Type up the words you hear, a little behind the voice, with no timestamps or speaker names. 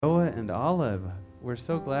Noah and Olive. We're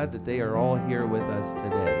so glad that they are all here with us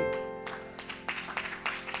today.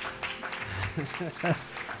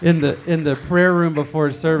 In the prayer room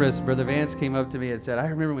before service, Brother Vance came up to me and said, I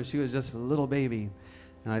remember when she was just a little baby.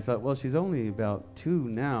 And I thought, well, she's only about 2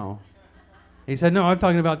 now. He said, no, I'm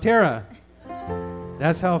talking about Tara.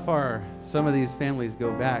 That's how far some of these families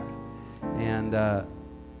go back. And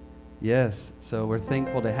yes, so we're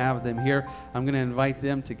thankful to have them here. I'm going to invite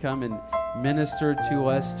them to come and minister to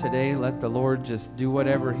us today. Let the Lord just do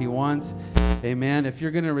whatever he wants. Amen. If you're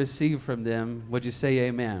going to receive from them, would you say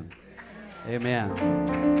amen? Amen.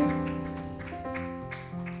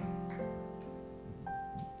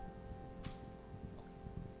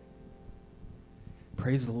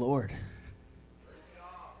 Praise the Lord.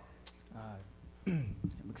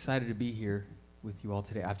 I'm excited to be here with you all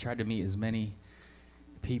today. I've tried to meet as many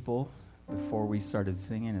people before we started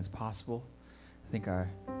singing as possible. I think I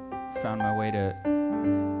found my way to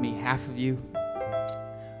meet half of you.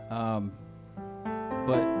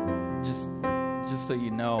 But just so you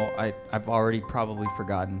know, I've already probably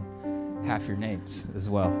forgotten half your names as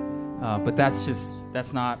well. But that's just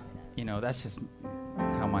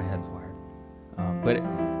how my head's wired. But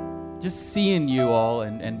just seeing you all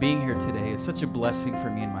and being here today is such a blessing for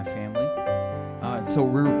me and my family. And so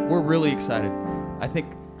we're really excited. I think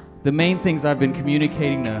the main things I've been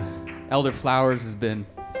communicating to Elder Flowers has been,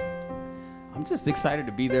 I'm just excited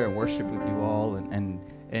to be there and worship with you all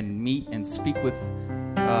and meet and speak with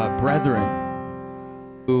brethren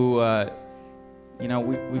who,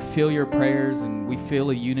 we feel your prayers and we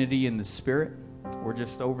feel a unity in the Spirit. We're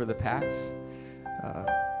just over the pass.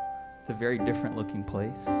 It's a very different looking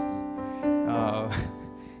place.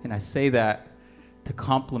 And I say that to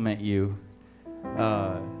compliment you.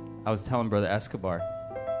 I was telling Brother Escobar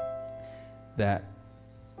that,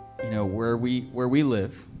 where we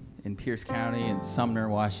live in Pierce County and Sumner,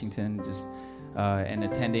 Washington, and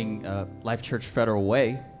attending Life Church Federal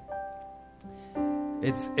Way,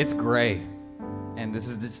 it's gray, and this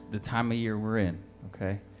is just the time of year we're in.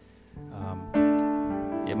 Okay,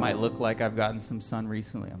 it might look like I've gotten some sun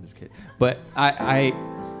recently. I'm just kidding, but I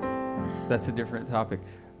that's a different topic.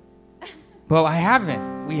 But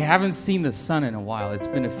we haven't seen the sun in a while. It's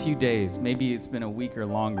been a few days, maybe it's been a week or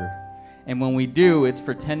longer. And when we do, it's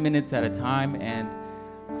for 10 minutes at a time, and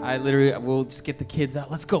we'll just get the kids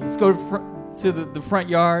out. Let's go to the front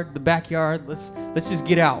yard, the backyard. Let's just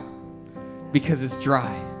get out because it's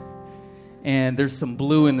dry, and there's some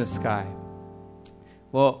blue in the sky.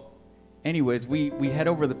 Well, anyways, we head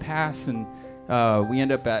over the pass, and we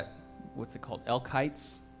end up at, what's it called, Elk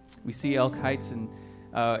Heights. We see Elk Heights, and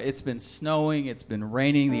it's been snowing, it's been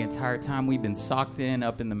raining the entire time. We've been socked in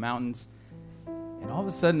up in the mountains. And all of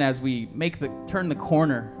a sudden, as we turn the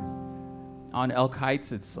corner on Elk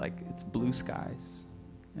Heights, it's blue skies.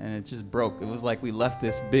 And it just broke. It was like we left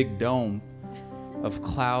this big dome of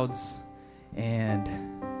clouds and,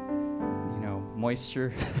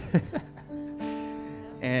 moisture.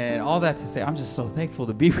 And all that to say, I'm just so thankful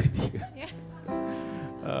to be with you. Yeah.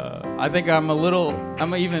 I think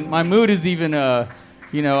my mood is even,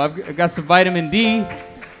 I've got some vitamin D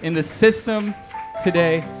in the system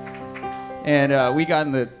today. And we got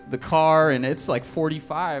in the car, and it's like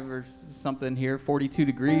 45 or something here, 42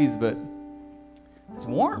 degrees, but it's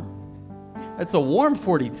warm. It's a warm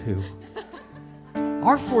 42.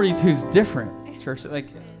 Our 42 is different, church.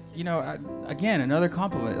 Again, another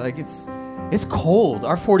compliment. It's cold.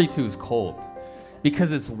 Our 42 is cold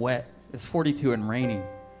because it's wet. It's 42 and raining.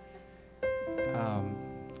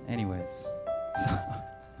 Anyways, so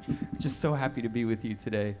just so happy to be with you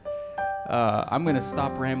today. I'm going to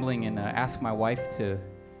stop rambling and ask my wife to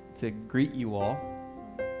greet you all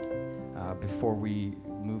before we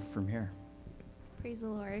move from here. Praise the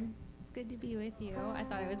Lord. It's good to be with you. I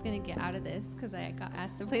thought I was going to get out of this because I got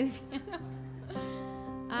asked to play the piano.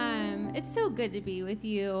 It's so good to be with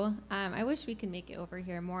you. I wish we could make it over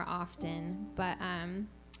here more often, but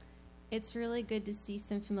it's really good to see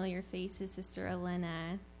some familiar faces. Sister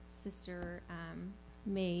Elena, Sister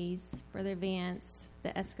Mays, Brother Vance,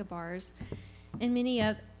 the Escobars, and many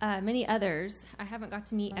others. I haven't got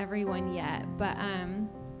to meet everyone yet, but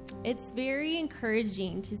it's very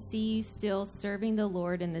encouraging to see you still serving the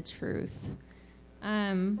Lord in the truth.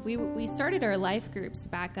 We started our life groups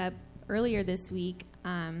back up earlier this week,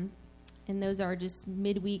 and those are just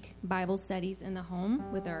midweek Bible studies in the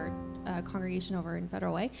home with our congregation over in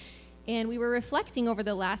Federal Way. And we were reflecting over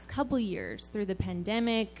the last couple years through the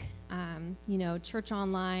pandemic, church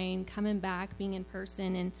online, coming back, being in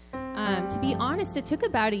person. And to be honest, it took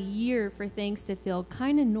about a year for things to feel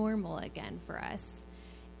kind of normal again for us.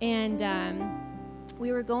 And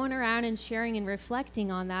we were going around and sharing and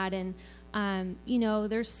reflecting on that. And,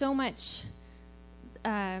 there's so much,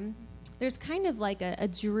 there's kind of like a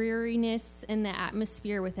dreariness in the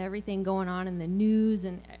atmosphere with everything going on in the news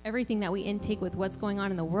and everything that we intake with what's going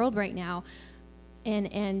on in the world right now.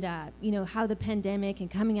 And how the pandemic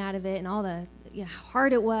and coming out of it and all the, how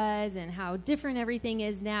hard it was and how different everything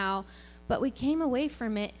is now. But we came away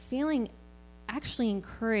from it feeling actually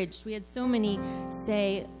encouraged. We had so many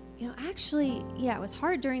say, it was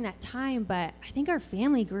hard during that time, but I think our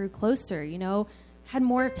family grew closer, had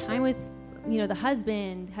more time with, the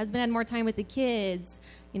husband had more time with the kids,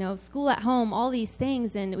 school at home, all these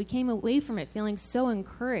things. And we came away from it feeling so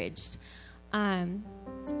encouraged.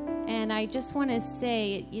 And I just want to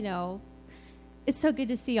say, it's so good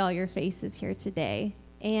to see all your faces here today.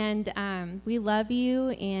 And we love you,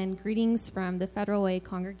 and greetings from the Federal Way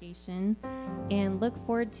congregation, and look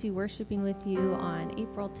forward to worshiping with you on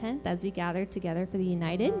April 10th as we gather together for the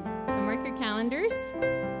United. So mark your calendars.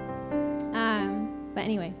 But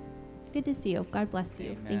anyway, good to see you. God bless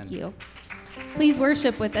you. Amen. Thank you. Please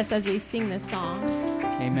worship with us as we sing this song.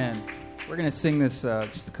 Amen. We're going to sing this,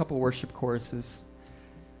 just a couple worship choruses.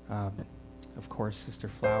 Of course, Sister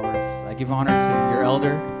Flowers. I give honor to your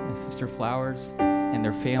elder, Sister Flowers, and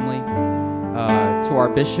their family. To our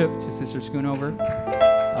bishop, to Sister Schoonover.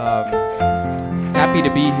 Happy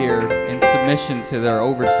to be here in submission to their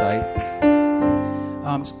oversight.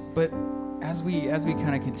 But as we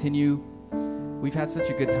kind of continue, we've had such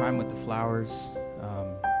a good time with the Flowers.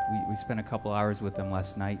 We spent a couple hours with them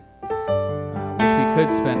last night. Wish we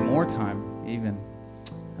could spend more time even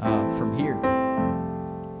from here.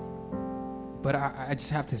 But I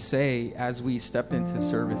just have to say, as we stepped into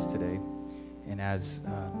service today, and as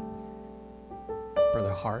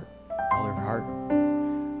Brother Hart, Elder Hart,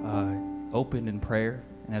 opened in prayer,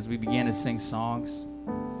 and as we began to sing songs,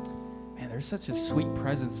 man, there's such a sweet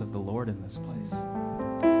presence of the Lord in this place.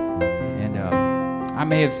 And I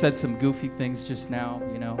may have said some goofy things just now,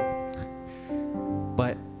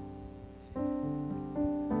 but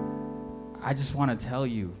I just want to tell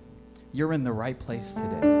you, you're in the right place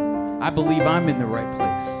today. I believe I'm in the right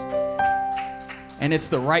place. And it's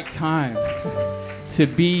the right time to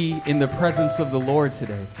be in the presence of the Lord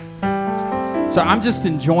today. So I'm just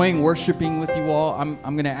enjoying worshiping with you all. I'm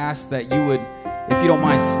going to ask that you would, if you don't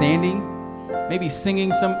mind standing, maybe singing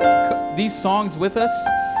these songs with us,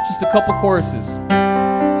 just a couple choruses.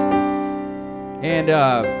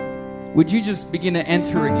 And would you just begin to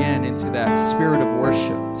enter again into that spirit of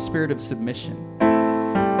worship, spirit of submission?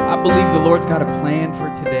 I believe the Lord's got a plan for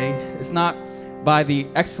today. It's not by the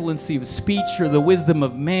excellency of speech or the wisdom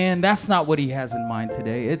of man. That's not what he has in mind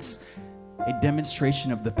today. It's a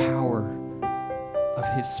demonstration of the power of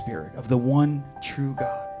his Spirit, of the one true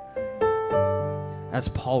God. As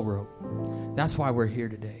Paul wrote, that's why we're here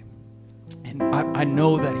today. And I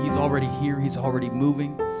know that he's already here. He's already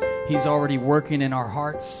moving. He's already working in our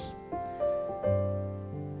hearts.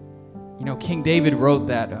 King David wrote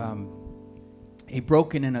that a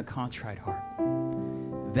broken and a contrite heart,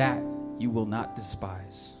 that you will not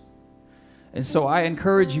despise. And so I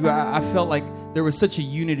encourage you, I felt like there was such a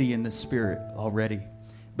unity in the Spirit already.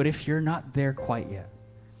 But if you're not there quite yet,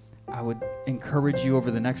 I would encourage you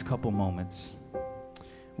over the next couple moments,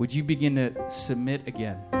 would you begin to submit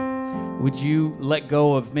again? Would you let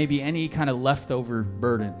go of maybe any kind of leftover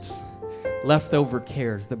burdens, leftover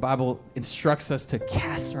cares? The Bible instructs us to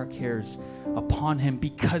cast our cares upon him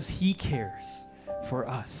because he cares for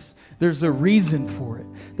us. There's a reason for it.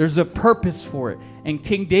 There's a purpose for it. And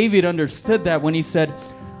King David understood that when he said,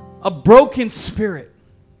 a broken spirit,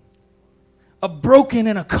 a broken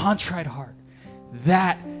and a contrite heart,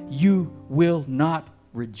 that you will not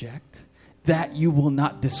reject, that you will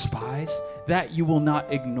not despise, that you will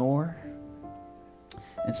not ignore.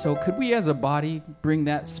 And so could we as a body bring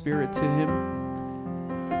that spirit to him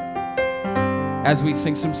as we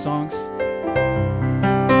sing some songs?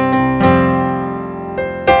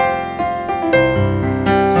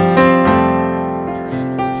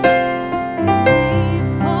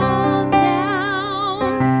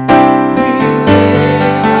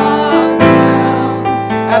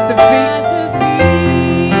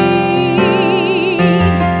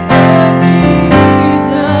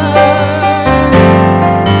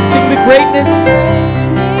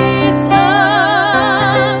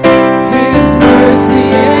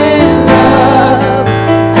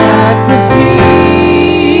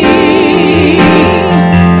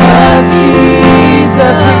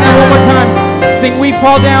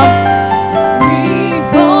 Fall down. We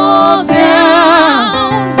fall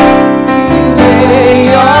down. We lay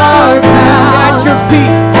our crowns at your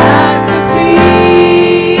feet. At the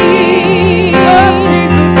feet of Jesus.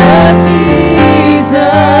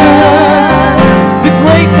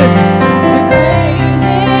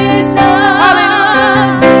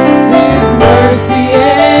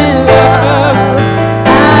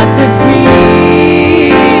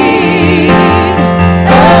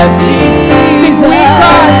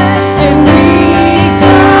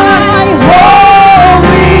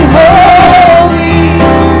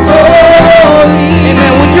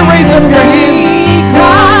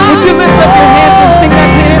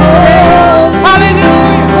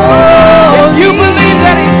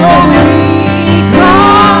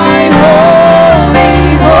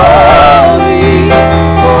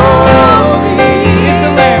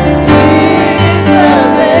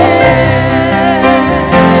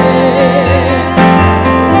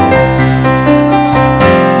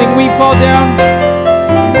 fall down.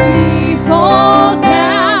 We fall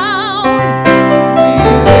down. We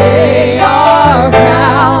lay our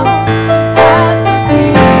crowns at the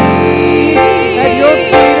feet. At your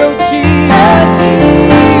feet, oh Jesus. Of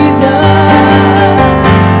Jesus.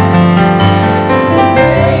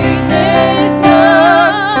 Greatness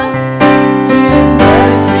of His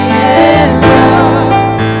mercy and love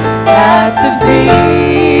at the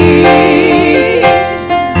feet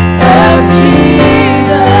of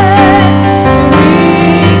Jesus. We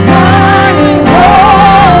cry,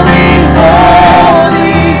 holy,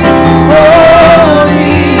 holy,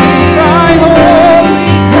 holy. Cry, We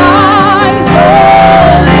cry,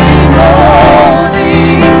 holy, holy,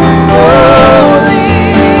 holy.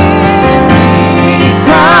 We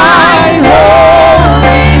cry,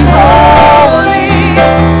 holy, holy,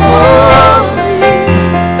 holy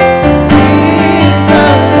is the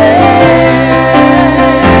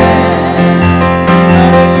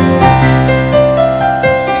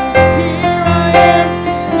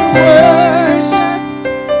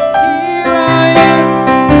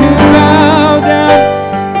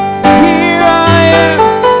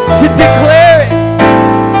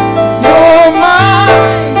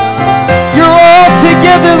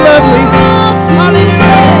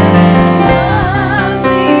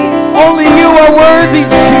Only you are worthy,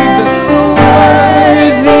 Jesus.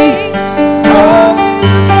 Worthy.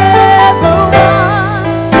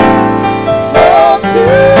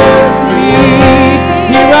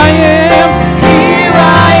 Here I am. Here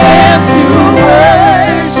I am to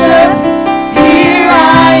worship. Here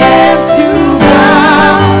I am to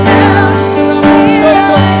bow down. Here I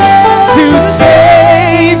am To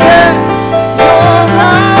say that you're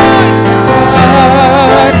my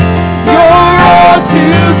God. You're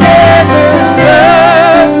altogether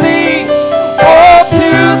lovely,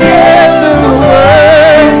 altogether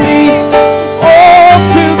worthy,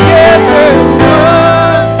 altogether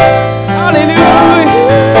good. Hallelujah.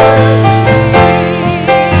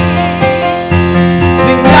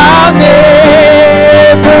 And I'll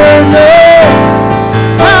never know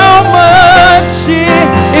how much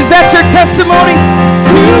is that your testimony?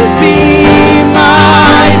 To see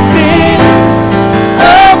my sin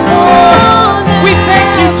upon. We thank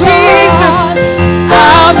you, Jesus.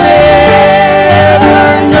 I'll never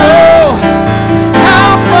know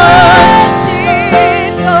how much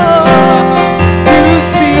it costs to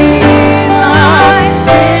see my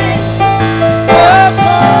sin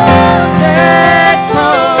upon that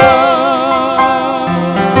cross.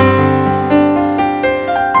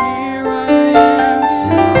 Here I am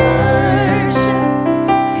to worship.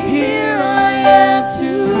 Here I am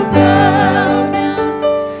to bow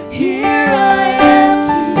down. Here I am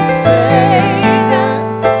to say that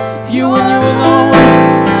you and you alone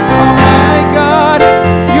are my God.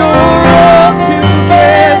 You're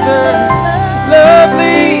altogether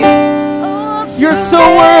lovely. You're so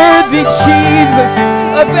worthy, Jesus,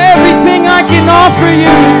 of everything I can offer you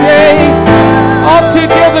today.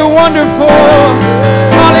 Altogether wonderful.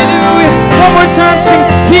 Hallelujah. One more time, sing.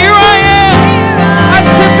 Here I am. I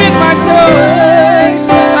submit myself.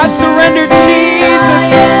 I surrender, Jesus.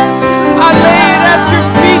 I lay it at your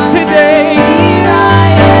feet today. Here I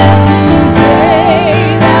am to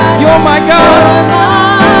say that You're my God.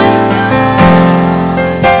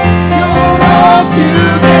 you're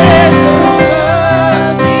altogether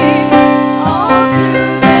worthy,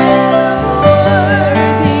 altogether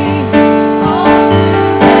worthy,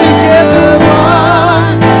 altogether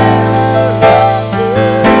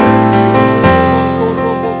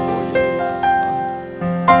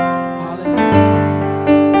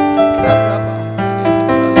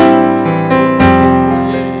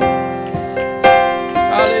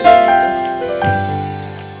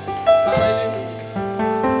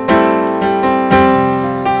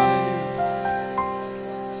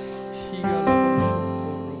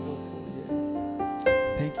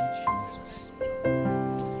Thank you, Jesus.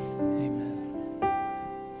 Amen.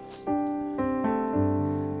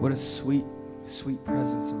 What a sweet, sweet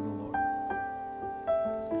presence of the Lord.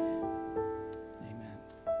 Amen.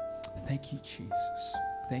 Thank you, Jesus.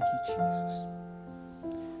 Thank you, Jesus.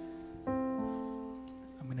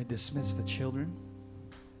 I'm going to dismiss the children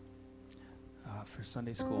for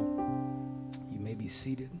Sunday school. You may be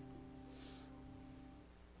seated.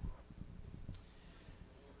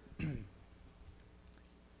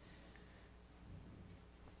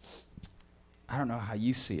 I don't know how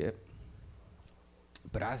you see it,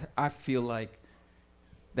 but I feel like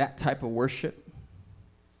that type of worship,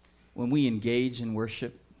 when we engage in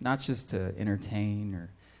worship, not just to entertain or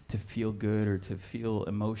to feel good or to feel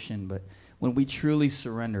emotion, but when we truly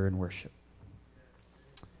surrender in worship.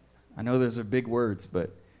 I know those are big words,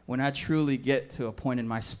 but when I truly get to a point in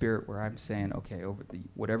my spirit where I'm saying, okay,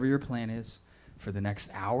 whatever your plan is for the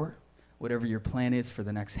next hour, whatever your plan is for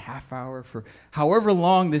the next half hour, for however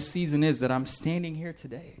long this season is that I'm standing here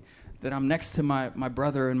today, that I'm next to my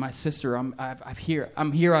brother and my sister, I'm here,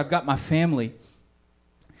 I've got my family.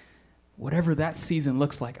 Whatever that season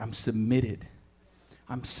looks like, I'm submitted.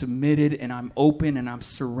 I'm submitted and I'm open and I'm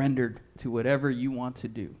surrendered to whatever you want to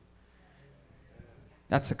do.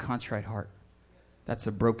 That's a contrite heart. That's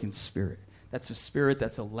a broken spirit. That's a spirit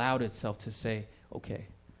that's allowed itself to say, okay,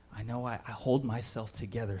 I know I hold myself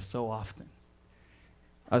together so often.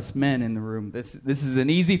 Us men in the room, this is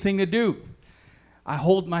an easy thing to do. I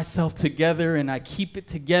hold myself together and I keep it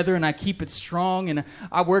together and I keep it strong and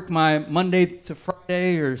I work my Monday to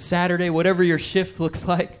Friday or Saturday, whatever your shift looks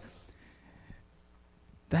like.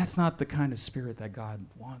 That's not the kind of spirit that God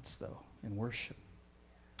wants, though, in worship.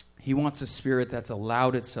 He wants a spirit that's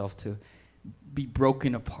allowed itself to be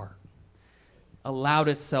broken apart, allowed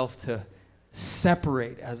itself to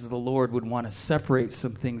separate as the Lord would want to separate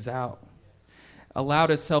some things out, allowed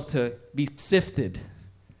itself to be sifted,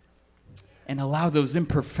 and allow those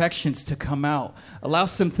imperfections to come out, allow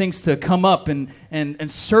some things to come up and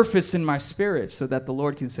surface in my spirit so that the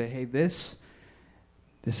Lord can say, hey, this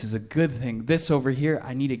is a good thing. This over here,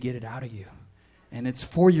 I need to get it out of you. And it's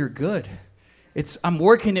for your good. I'm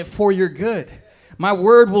working it for your good. My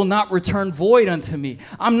word will not return void unto me.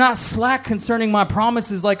 I'm not slack concerning my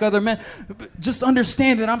promises like other men. Just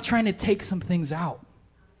understand that I'm trying to take some things out.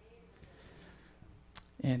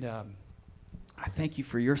 And I thank you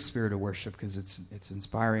for your spirit of worship because it's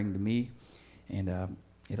inspiring to me. And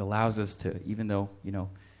it allows us to, even though, you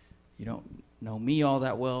don't know me all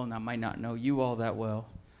that well and I might not know you all that well,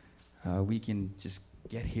 we can just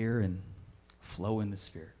get here and flow in the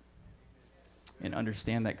Spirit. And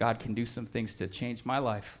understand that God can do some things to change my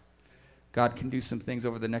life. God can do some things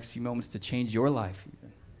over the next few moments to change your life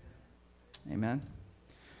even. Amen.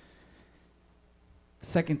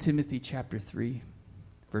 2 Timothy chapter 3,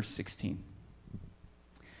 verse 16.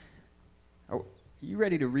 Are you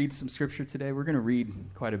ready to read some scripture today? We're going to read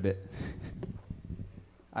quite a bit.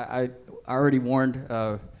 I already warned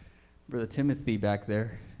Brother Timothy back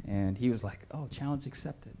there, and he was like, oh, challenge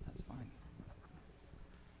accepted. That's fine.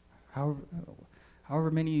 However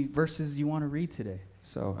many verses you want to read today.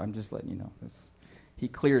 So I'm just letting you know. He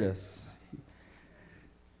cleared us.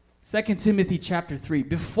 2 Timothy chapter 3.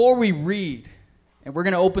 Before we read, and we're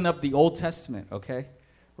going to open up the Old Testament, okay?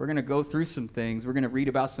 We're going to go through some things. We're going to read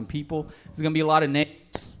about some people. There's going to be a lot of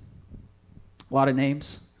names.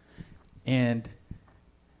 And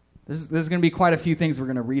there's going to be quite a few things we're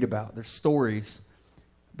going to read about. There's stories.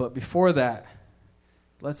 But before that,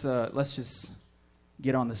 let's just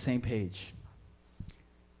get on the same page.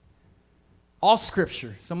 All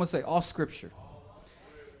Scripture, someone say all Scripture,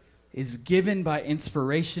 is given by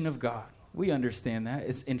inspiration of God. We understand that.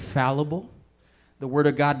 It's infallible. The Word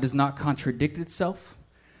of God does not contradict itself.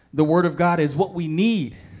 The Word of God is what we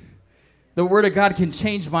need. The Word of God can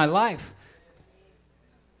change my life.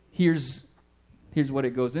 Here's what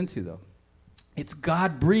it goes into, though. It's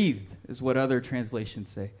God-breathed, is what other translations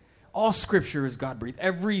say. All Scripture is God-breathed.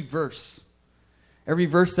 Every verse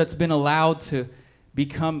that's been allowed to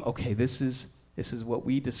become, okay, this is what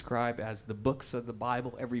we describe as the books of the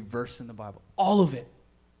Bible, every verse in the Bible. All of it.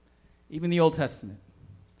 Even the Old Testament.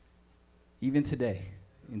 Even today,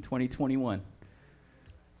 in 2021.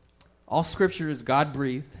 All Scripture is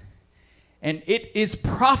God-breathed, and it is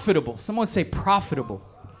profitable. Someone say profitable.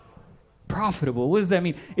 Profitable. What does that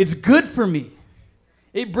mean? It's good for me.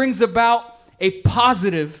 It brings about a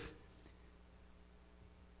positive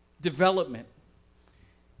development.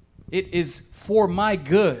 It is for my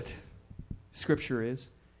good, Scripture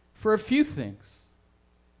is, for a few things.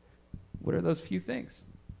 What are those few things?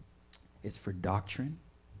 It's for doctrine.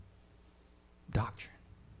 Doctrine.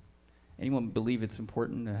 Anyone believe it's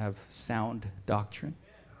important to have sound doctrine?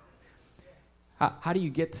 How do you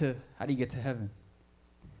get to heaven?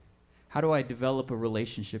 How do I develop a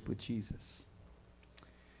relationship with Jesus?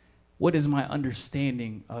 What is my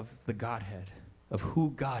understanding of the Godhead, of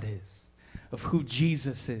who God is, of who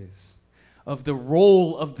Jesus is, of the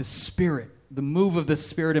role of the Spirit, the move of the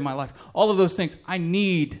Spirit in my life? All of those things. I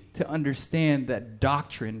need to understand that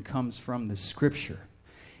doctrine comes from the Scripture.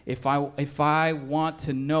 If I want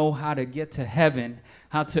to know how to get to heaven,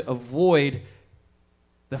 how to avoid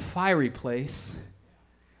the fiery place,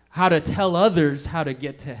 how to tell others how to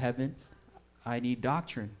get to heaven, I need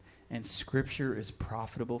doctrine. And Scripture is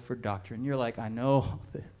profitable for doctrine. You're like, I know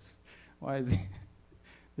this. Why is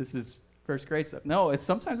this is first grade stuff. No,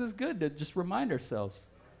 sometimes it's good to just remind ourselves.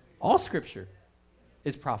 All Scripture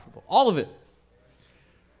is profitable. All of it.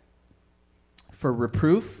 for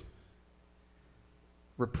reproof.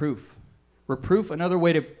 Reproof. Reproof, another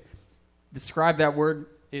way to describe that word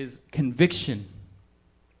is conviction.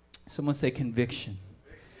 Someone say conviction.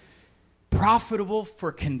 Profitable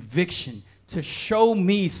for conviction, to show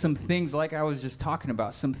me some things like I was just talking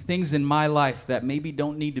about, some things in my life that maybe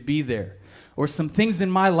don't need to be there, or some things in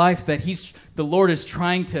my life that the Lord is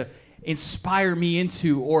trying to inspire me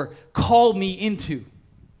into or call me into.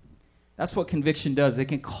 That's what conviction does. It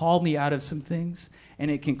can call me out of some things,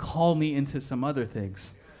 and it can call me into some other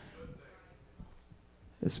things.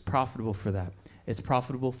 It's profitable for that. It's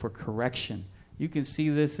profitable for correction. You can see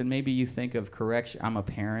this, and maybe you think of correction. I'm a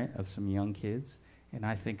parent of some young kids, and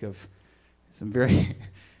I think of some very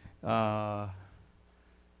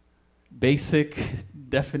basic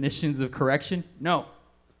definitions of correction. No,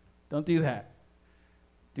 don't do that.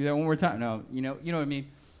 Do that one more time. No, you know what I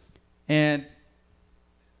mean? And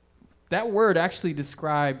that word actually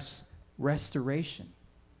describes restoration.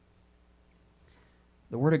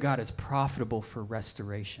 The Word of God is profitable for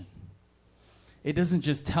restoration. It doesn't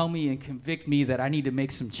just tell me and convict me that I need to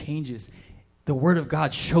make some changes. The Word of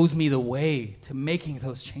God shows me the way to making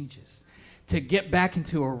those changes, to get back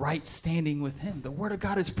into a right standing with Him. The Word of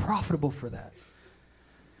God is profitable for that.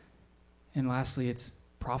 And lastly, it's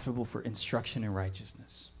profitable for instruction in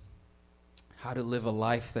righteousness. How to live a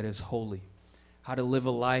life that is holy. How to live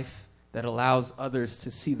a life that allows others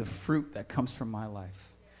to see the fruit that comes from my life.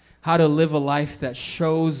 How to live a life that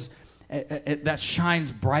that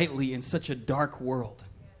shines brightly in such a dark world.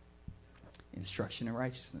 Instruction in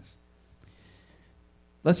righteousness.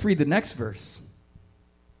 Let's read the next verse.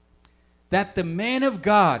 That the man of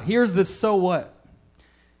God, here's the so what.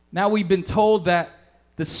 Now we've been told that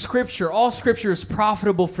all Scripture is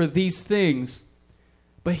profitable for these things,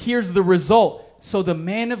 but here's the result. So the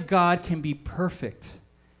man of God can be perfect,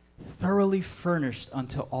 thoroughly furnished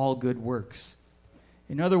unto all good works.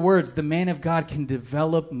 In other words, the man of God can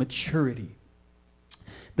develop maturity.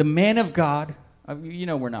 The man of God,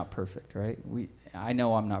 we're not perfect, right? I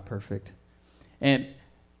know I'm not perfect. And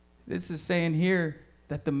this is saying here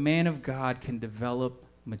that the man of God can develop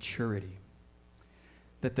maturity.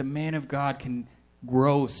 That the man of God can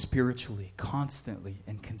grow spiritually, constantly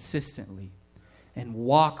and consistently, and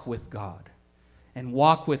walk with God, and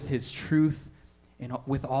walk with His truth, and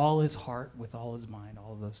with all his heart, with all his mind,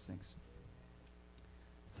 all of those things.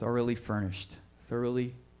 Thoroughly furnished,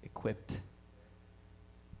 thoroughly equipped,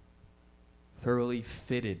 thoroughly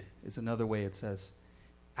fitted is another way it says.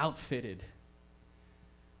 Outfitted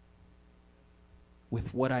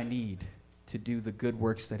with what I need to do the good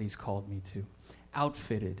works that He's called me to.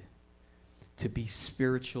 Outfitted to be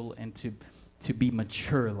spiritual and to be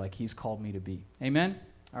mature like He's called me to be. Amen?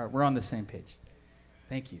 All right, we're on the same page.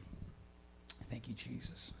 Thank you. Thank you,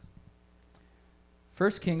 Jesus.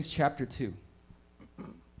 1 Kings chapter 2.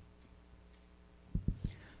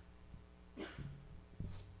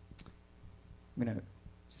 I'm going to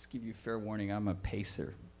just give you fair warning. I'm a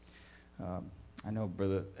pacer. I know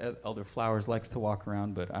Brother Elder Flowers likes to walk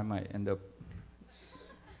around, but I might end up...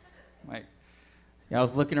 I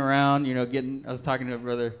was looking around, I was talking to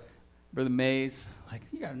Brother Mays, like,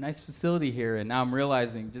 you got a nice facility here, and now I'm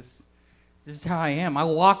realizing just how I am. I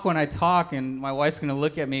walk when I talk, and my wife's going to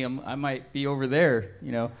look at me. I might be over there,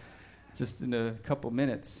 just in a couple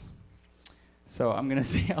minutes. So I'm going to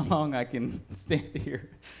see how long I can stand here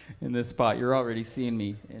in this spot. You're already seeing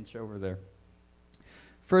me inch over there.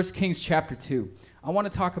 1 Kings chapter 2. I want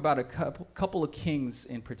to talk about a couple of kings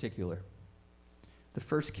in particular. The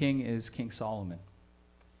first king is King Solomon.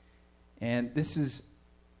 And this is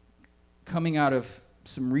coming out of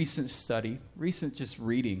some recent study, recent just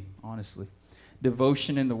reading, honestly,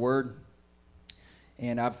 devotion in the Word.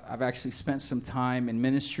 And I've actually spent some time in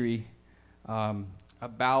ministry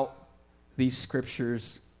about these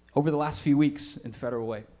scriptures over the last few weeks in Federal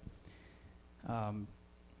Way.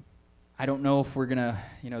 I don't know if we're going to,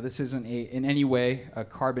 this isn't in any way a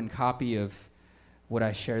carbon copy of what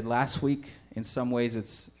I shared last week. In some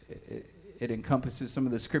ways, it encompasses some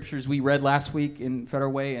of the scriptures we read last week in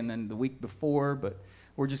Federal Way and then the week before, but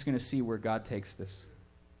we're just going to see where God takes this.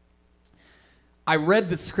 I read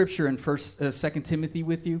the scripture in 2 Timothy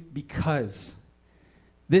with you because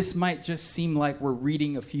this might just seem like we're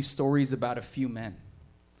reading a few stories about a few men.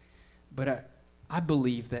 But I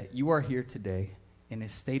believe that you are here today in a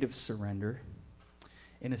state of surrender,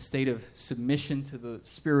 in a state of submission to the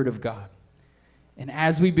Spirit of God. And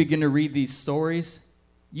as we begin to read these stories,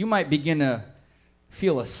 you might begin to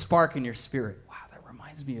feel a spark in your spirit. Wow, that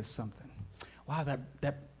reminds me of something. Wow,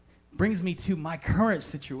 that brings me to my current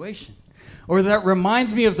situation. Or that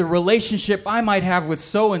reminds me of the relationship I might have with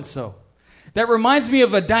so-and-so. That reminds me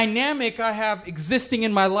of a dynamic I have existing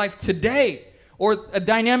in my life today, or a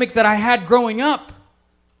dynamic that I had growing up.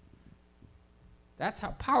 That's how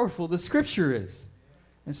powerful the Scripture is.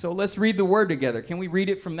 And so let's read the Word together. Can we read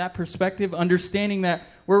it from that perspective, understanding that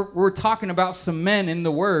we're talking about some men in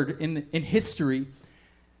the Word, in history,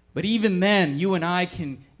 but even then, you and I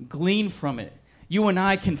can glean from it. You and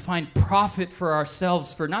I can find profit for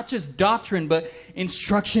ourselves, for not just doctrine, but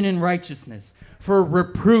instruction in righteousness, for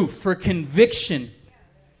reproof, for conviction,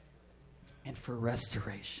 and for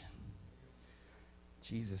restoration. In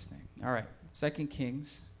Jesus' name. All right, 2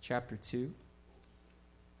 Kings chapter 2.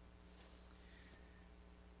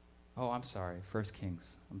 Oh, I'm sorry, 1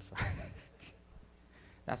 Kings. I'm sorry.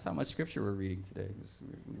 That's how much scripture we're reading today.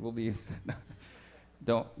 We'll be...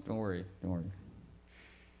 Don't worry.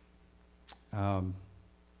 1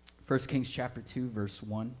 Kings chapter 2, verse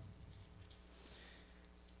 1.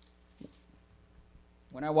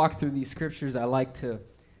 When I walk through these scriptures, I like to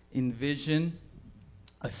envision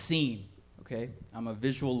a scene, okay? I'm a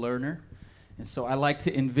visual learner, and so I like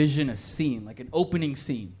to envision a scene, like an opening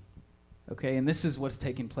scene, okay? And this is what's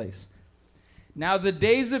taking place. Now the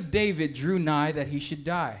days of David drew nigh that he should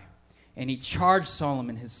die, and he charged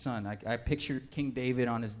Solomon his son. I pictured King David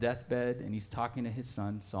on his deathbed, and he's talking to his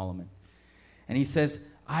son, Solomon. And he says,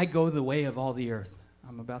 I go the way of all the earth.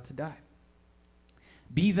 I'm about to die.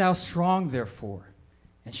 Be thou strong, therefore,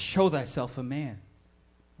 and show thyself a man.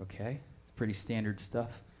 Okay? It's pretty standard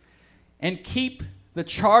stuff. And keep the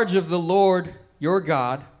charge of the Lord your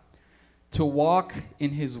God, to walk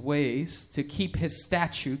in his ways, to keep his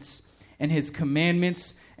statutes and his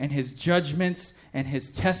commandments and his judgments and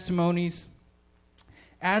his testimonies,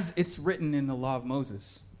 as it's written in the law of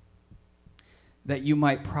Moses, that you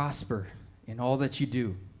might prosper in all that you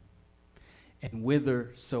do, and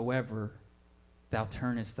whithersoever thou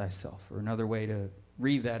turnest thyself. Or another way to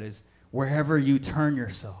read that is, wherever you turn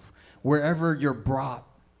yourself, wherever you're brought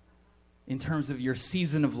in terms of your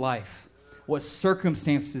season of life, what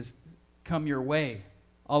circumstances come your way,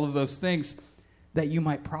 all of those things, that you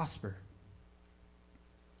might prosper.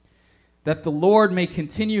 That the Lord may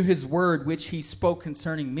continue his word which he spoke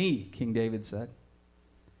concerning me, King David said,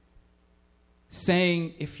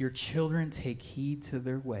 saying, if your children take heed to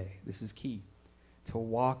their way, this is key, to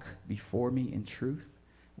walk before me in truth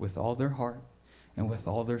with all their heart and with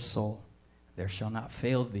all their soul, there shall not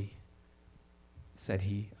fail thee, said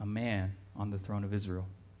he, a man on the throne of Israel.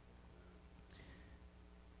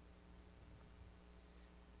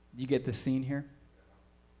 You get the scene here?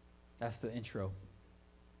 That's the intro.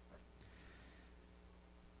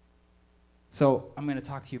 So I'm going to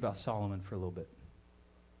talk to you about Solomon for a little bit.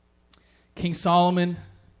 King Solomon,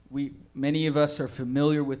 many of us are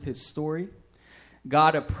familiar with his story.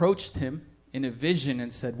 God approached him in a vision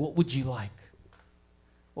and said, what would you like?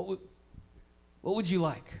 What would you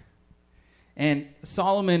like? And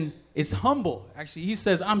Solomon is humble. Actually, he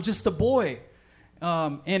says, I'm just a boy.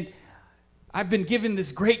 And I've been given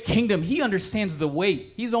this great kingdom. He understands the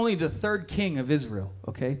weight. He's only the third king of Israel,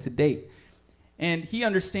 okay, to date. And he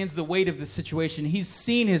understands the weight of the situation. He's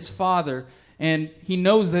seen his father, and he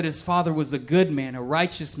knows that his father was a good man, a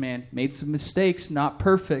righteous man, made some mistakes, not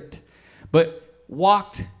perfect, but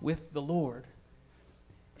walked with the Lord.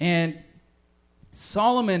 And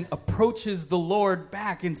Solomon approaches the Lord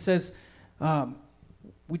back and says,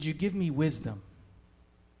 would you give me wisdom?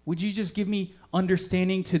 Would you just give me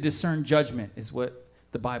understanding to discern judgment, is what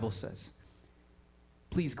the Bible says.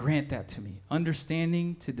 Please grant that to me.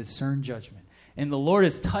 Understanding to discern judgment. And the Lord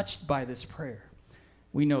is touched by this prayer.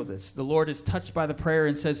 We know this. The Lord is touched by the prayer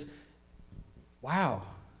and says, wow,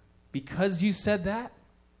 because you said that,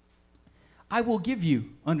 I will give you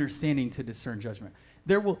understanding to discern judgment.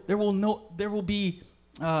 There will be,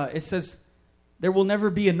 it says, there will never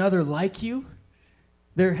be another like you.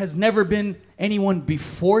 There has never been anyone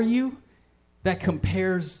before you that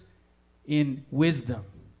compares in wisdom.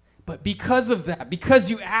 But because of that, because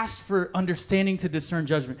you asked for understanding to discern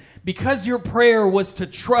judgment, because your prayer was to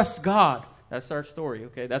trust God, that's our story,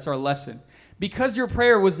 okay? That's our lesson. Because your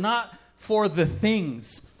prayer was not for the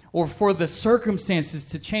things or for the circumstances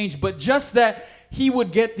to change, but just that he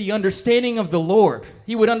would get the understanding of the Lord.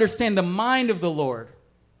 He would understand the mind of the Lord.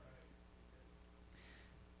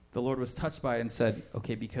 The Lord was touched by it and said,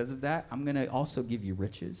 okay, because of that, I'm going to also give you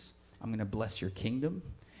riches. I'm going to bless your kingdom.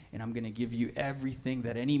 And I'm going to give you everything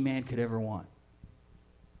that any man could ever want.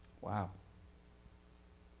 Wow.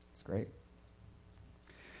 That's great.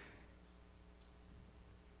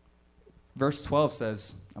 Verse 12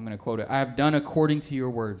 says, I'm going to quote it, I have done according to your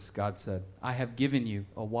words, God said. I have given you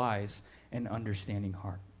a wise and understanding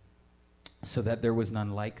heart, so that there was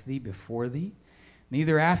none like thee before thee,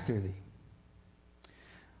 neither after thee.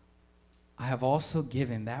 I have also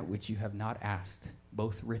given that which you have not asked,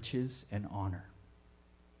 both riches and honor.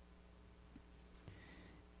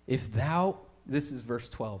 If thou, this is verse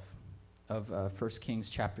 12 of 1 Kings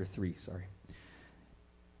chapter 3, sorry.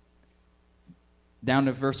 Down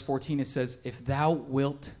to verse 14 it says, if thou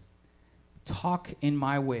wilt talk in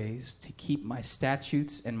my ways to keep my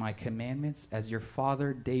statutes and my commandments as your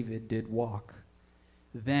father David did walk,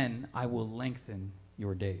 then I will lengthen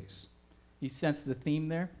your days. You sense the theme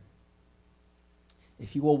there?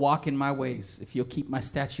 If you will walk in my ways, if you'll keep my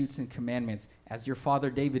statutes and commandments as your father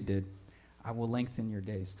David did, I will lengthen your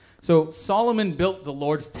days. So Solomon built the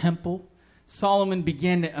Lord's temple. Solomon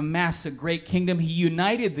began to amass a great kingdom. He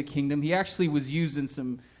united the kingdom. He actually was used in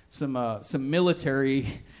some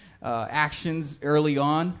military actions early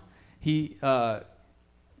on.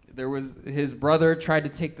 There was his brother tried to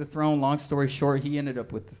take the throne. Long story short, he ended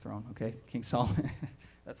up with the throne. Okay, King Solomon.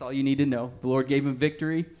 That's all you need to know. The Lord gave him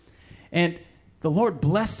victory, and the Lord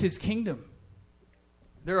blessed his kingdom.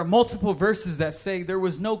 There are multiple verses that say there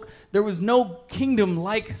was no kingdom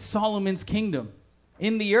like Solomon's kingdom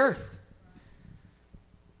in the earth.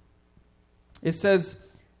 It says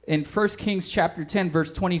in 1 Kings chapter 10,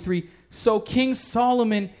 verse 23, so King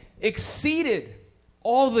Solomon exceeded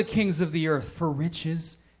all the kings of the earth for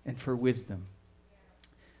riches and for wisdom.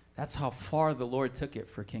 That's how far the Lord took it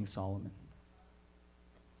for King Solomon.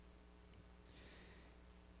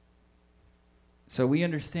 So we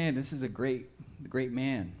understand this is a great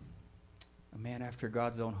man, a man after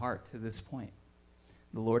God's own heart to this point.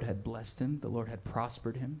 The Lord had blessed him. The Lord had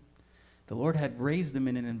prospered him. The Lord had raised him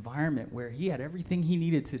in an environment where he had everything he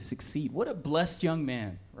needed to succeed. What a blessed young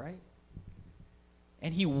man, right?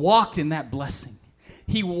 And he walked in that blessing.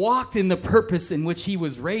 He walked in the purpose in which he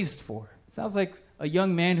was raised for. Sounds like a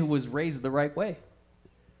young man who was raised the right way.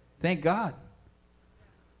 Thank God.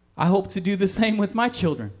 I hope to do the same with my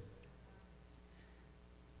children.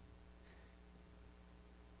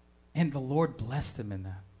 And the Lord blessed him in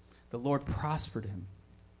that. The Lord prospered him.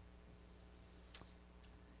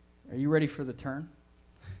 Are you ready for the turn?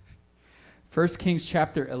 1 Kings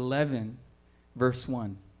chapter 11, verse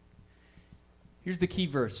 1. Here's the key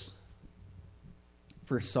verse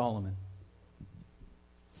for Solomon.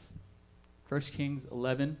 1 Kings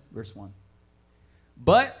 11, verse 1.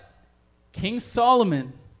 But King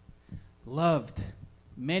Solomon loved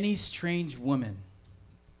many strange women,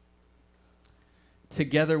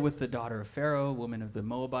 together with the daughter of Pharaoh, women of the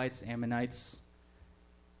Moabites, Ammonites,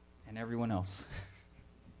 and everyone else.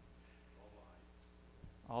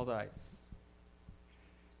 All the ites.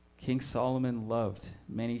 King Solomon loved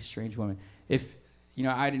many strange women. If,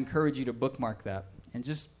 I'd encourage you to bookmark that and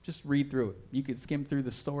just read through it. You could skim through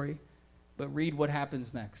the story, but read what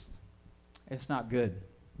happens next. It's not good.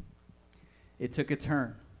 It took a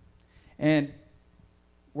turn. And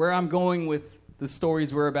where I'm going with the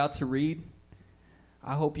stories we're about to read,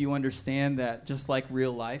 I hope you understand that just like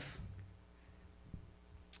real life,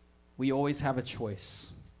 we always have a choice.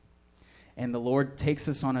 And the Lord takes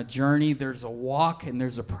us on a journey. There's a walk and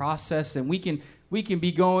there's a process, and we can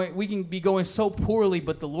be going so poorly,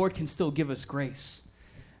 but the Lord can still give us grace.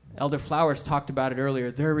 Elder Flowers talked about it earlier.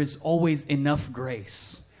 There is always enough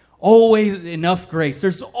grace. Always enough grace.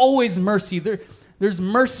 There's always mercy. There's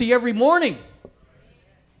mercy every morning.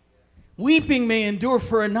 Weeping may endure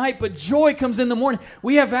for a night, but joy comes in the morning.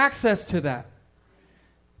 We have access to that.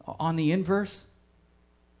 On the inverse,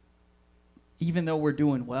 even though we're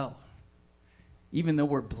doing well, even though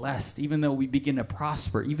we're blessed, even though we begin to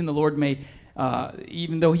prosper, even the Lord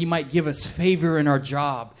even though He might give us favor in our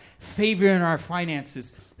job, favor in our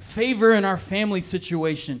finances, favor in our family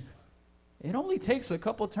situation, it only takes a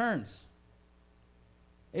couple turns.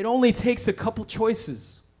 It only takes a couple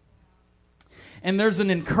choices. And there's an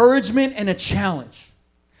encouragement and a challenge.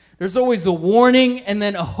 There's always a warning and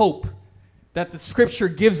then a hope that the Scripture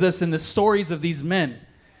gives us in the stories of these men.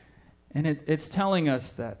 And it's telling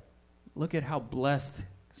us that, look at how blessed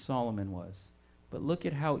Solomon was. But look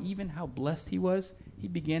at how blessed he was, he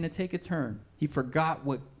began to take a turn. He forgot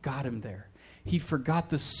what got him there. He forgot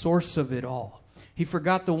the source of it all. He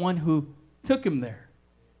forgot the one who took him there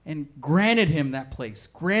and granted him that place,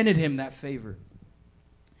 granted him that favor.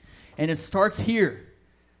 And it starts here.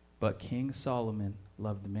 But King Solomon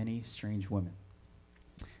loved many strange women.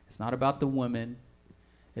 It's not about the women.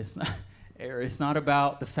 It's not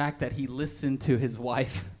about the fact that he listened to his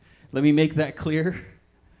wife. Let me make that clear.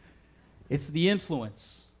 It's the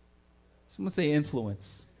influence. Someone say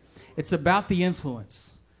influence. It's about the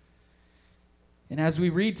influence. And as we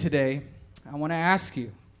read today, I want to ask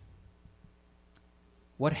you,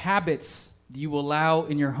 what habits do you allow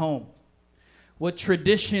in your home? What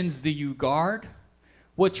traditions do you guard?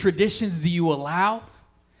 What traditions do you allow?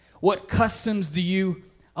 What customs do you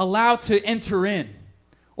allow to enter in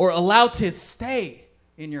or allow to stay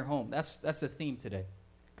in your home? That's a theme today,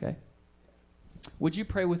 okay? Would you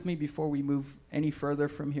pray with me before we move any further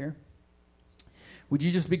from here? Would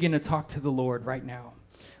you just begin to talk to the Lord right now?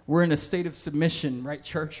 We're in a state of submission, right,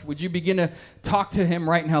 church? Would you begin to talk to him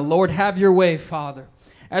right now? Lord, have your way, Father.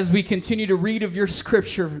 As we continue to read of your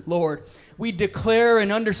scripture, Lord, we declare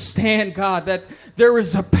and understand, God, that there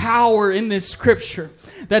is a power in this scripture.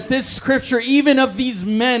 That this scripture, even of these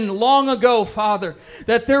men long ago, Father,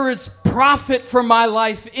 that there is profit for my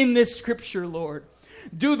life in this scripture, Lord.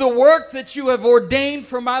 Do the work that you have ordained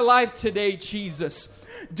for my life today, Jesus.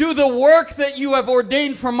 Do the work that you have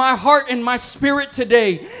ordained for my heart and my spirit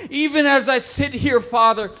today. Even as I sit here,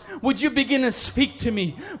 Father, would you begin to speak to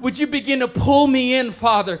me? Would you begin to pull me in,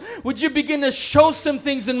 Father? Would you begin to show some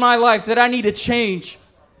things in my life that I need to change?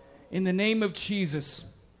 In the name of Jesus.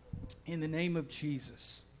 In the name of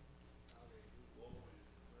Jesus.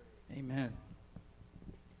 Amen.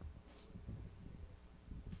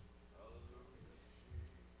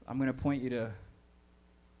 I'm going to point you to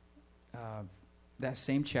that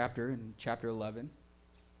same chapter in chapter 11,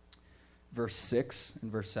 verse 6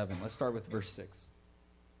 and verse 7. Let's start with verse 6.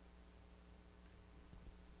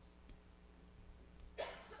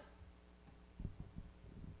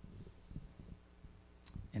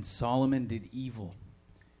 And Solomon did evil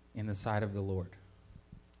in the sight of the Lord.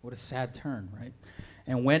 What a sad turn, right?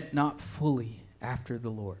 And went not fully after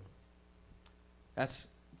the Lord.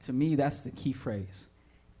 To me, that's the key phrase.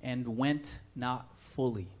 And went not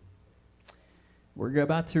fully. We're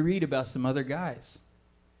about to read about some other guys,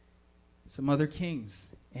 some other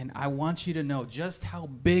kings. And I want you to know just how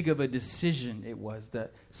big of a decision it was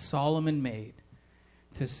that Solomon made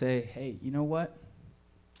to say, hey, you know what?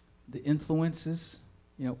 The influences,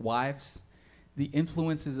 wives, the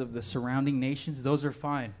influences of the surrounding nations, those are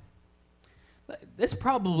fine. It's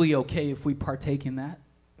probably okay if we partake in that.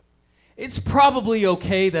 It's probably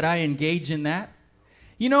okay that I engage in that.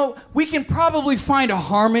 We can probably find a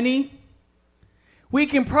harmony. We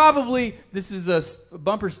can probably, this is a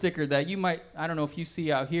bumper sticker that you might, I don't know if you see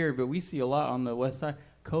out here, but we see a lot on the west side.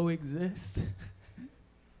 Coexist.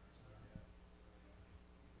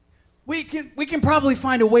 We can probably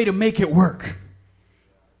find a way to make it work.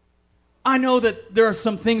 I know that there are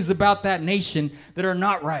some things about that nation that are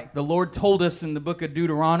not right. The Lord told us in the book of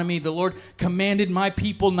Deuteronomy, the Lord commanded my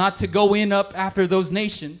people not to go in up after those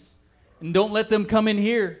nations. And don't let them come in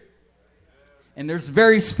here. And there's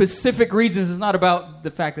very specific reasons. It's not about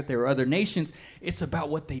the fact that there were other nations. It's about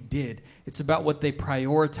what they did. It's about what they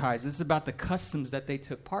prioritized. It's about the customs that they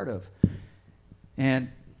took part of. And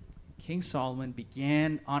King Solomon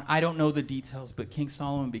began on, I don't know the details, but King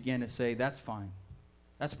Solomon began to say, that's fine.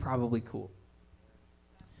 That's probably cool.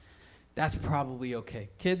 That's probably okay.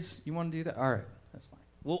 Kids, you want to do that? All right, that's fine.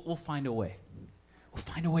 We'll find a way. We'll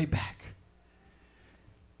find a way back.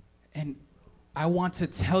 And I want to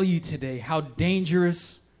tell you today how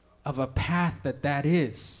dangerous of a path that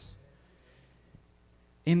is.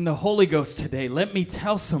 In the Holy Ghost today, let me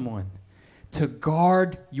tell someone to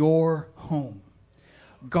guard your home.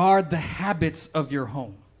 Guard the habits of your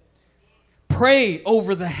home. Pray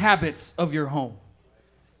over the habits of your home.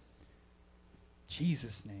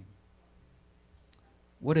 Jesus' name.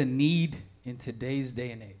 What a need in today's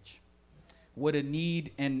day and age. What a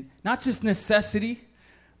need, and not just necessity,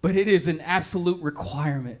 but it is an absolute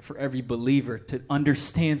requirement for every believer to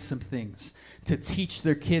understand some things, to teach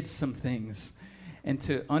their kids some things, and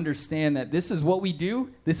to understand that this is what we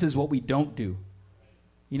do, this is what we don't do.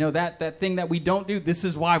 That thing that we don't do, this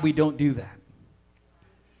is why we don't do that.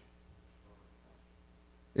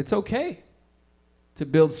 It's okay to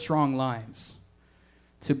build strong lines,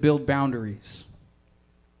 to build boundaries.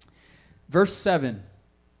 Verse 7,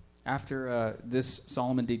 after this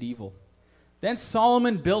Solomon did evil. Then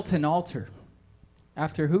Solomon built an altar.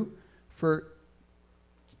 After who? For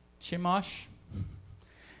Chemosh,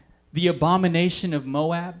 the abomination of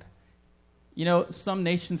Moab. Some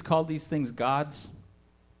nations call these things gods.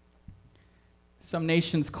 Some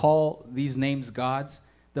nations call these names gods.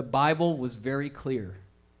 The Bible was very clear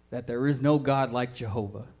that there is no God like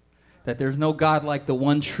Jehovah, that there's no God like the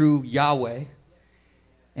one true Yahweh.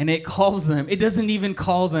 And it doesn't even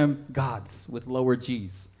call them gods with lower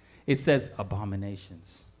G's. It says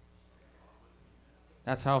abominations.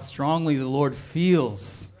 That's how strongly the Lord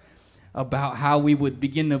feels about how we would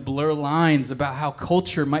begin to blur lines, about how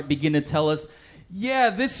culture might begin to tell us, yeah,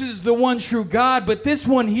 this is the one true God, but this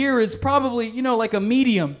one here is probably, like a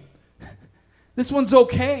medium. This one's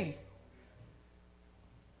okay.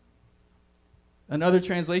 Another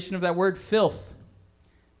translation of that word, filth.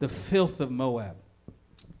 the filth of Moab.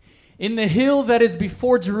 In the hill that is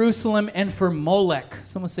before Jerusalem, and for Molech.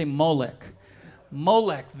 Someone say Molech.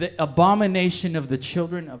 Molech, the abomination of the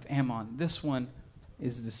children of Ammon. This one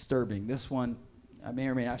is disturbing. This one I may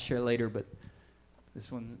or may not share later, but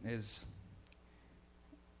this one is...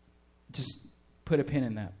 Just put a pin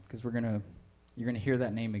in that, because you're gonna hear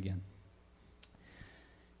that name again.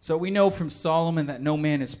 So we know from Solomon that no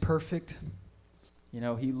man is perfect. You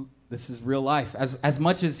know, this is real life. As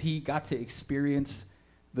much as he got to experience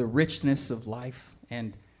the richness of life,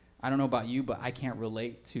 and I don't know about you, but I can't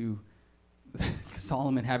relate to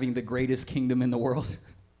Solomon having the greatest kingdom in the world.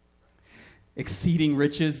 Exceeding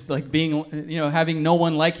riches, like being, having no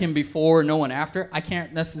one like him before, no one after. I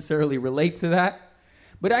can't necessarily relate to that.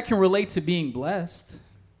 But I can relate to being blessed.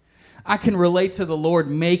 I can relate to the Lord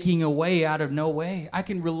making a way out of no way. I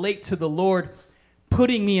can relate to the Lord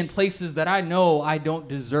putting me in places that I know I don't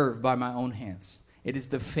deserve by my own hands. It is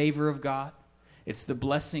the favor of God. It's the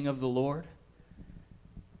blessing of the Lord.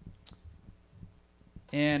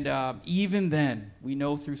 And even then, we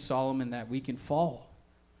know through Solomon that we can fall.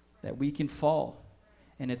 That we can fall.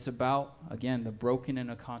 And it's about, again, the broken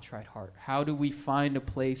and a contrite heart. How do we find a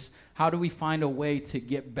place? How do we find a way to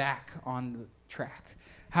get back on the track?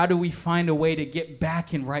 How do we find a way to get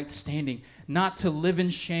back in right standing? Not to live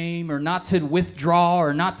in shame or not to withdraw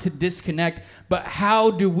or not to disconnect, but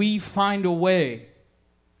how do we find a way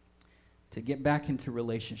to get back into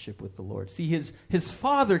relationship with the Lord? See, his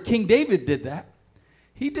father, King David, did that.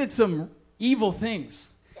 He did some evil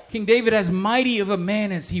things. King David, as mighty of a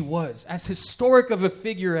man as he was, as historic of a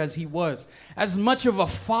figure as he was, as much of a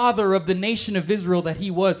father of the nation of Israel that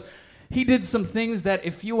he was, he did some things that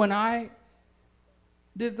if you and I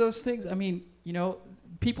did those things, I mean,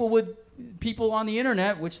 people on the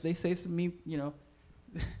internet, which they say some mean,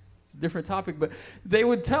 it's a different topic, but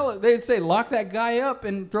they'd say, lock that guy up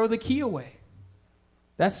and throw the key away.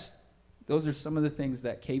 Those are some of the things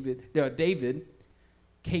that David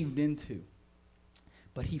caved into.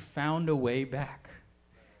 But he found a way back.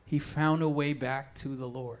 He found a way back to the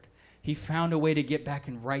Lord. He found a way to get back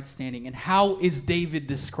in right standing. And how is David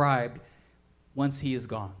described once he is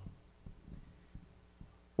gone?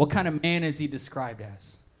 What kind of man is he described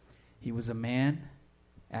as? He was a man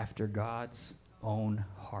after God's own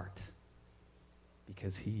heart,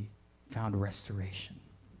 because he found restoration.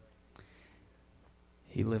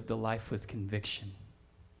 He lived a life with conviction.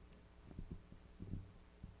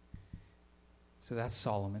 So that's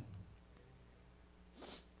Solomon. In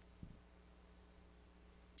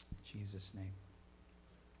Jesus' name.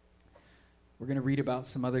 We're going to read about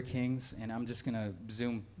some other kings, and I'm just going to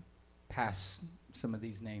zoom past some of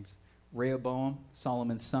these names. Rehoboam,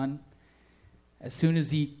 Solomon's son. As soon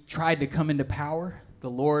as he tried to come into power, the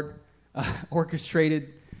Lord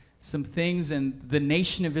orchestrated some things, and the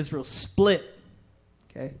nation of Israel split.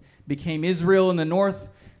 Okay, became Israel in the north,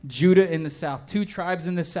 Judah in the south. 2 tribes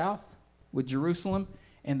in the south, with Jerusalem,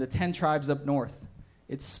 and the 10 tribes up north.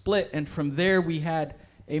 It's split, and from there we had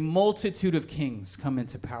a multitude of kings come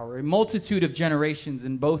into power, a multitude of generations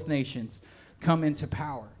in both nations come into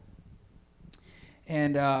power.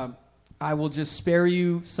 And I will just spare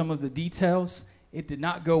you some of the details. It did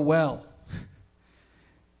not go well.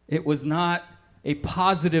 It was not a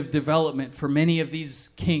positive development for many of these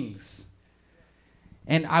kings.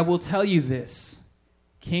 And I will tell you this,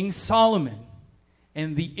 King Solomon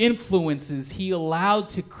and the influences he allowed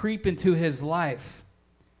to creep into his life,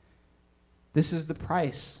 this is the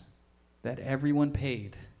price that everyone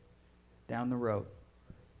paid down the road.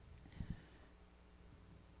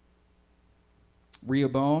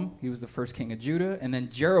 Rehoboam, he was the first king of Judah, and then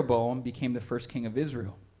Jeroboam became the first king of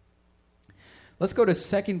Israel. Let's go to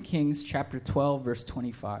 2 Kings chapter 12, verse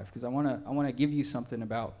 25, because I want to give you something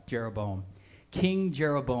about Jeroboam. King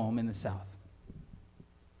Jeroboam in the south.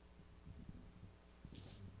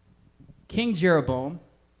 King Jeroboam,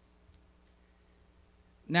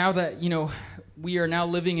 now that, we are now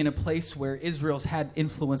living in a place where Israel's had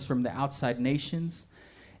influence from the outside nations,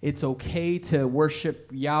 it's okay to worship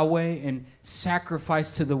Yahweh and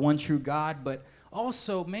sacrifice to the one true God, but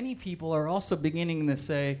also many people are also beginning to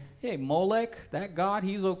say, hey, Molech, that God,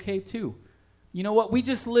 he's okay too. You know what? We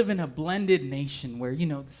just live in a blended nation where,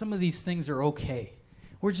 some of these things are okay.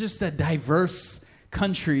 We're just a diverse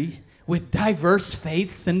country with diverse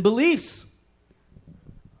faiths and beliefs.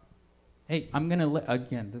 Hey,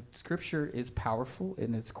 again, the scripture is powerful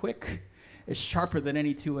and it's quick. It's sharper than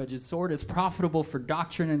any two-edged sword. It's profitable for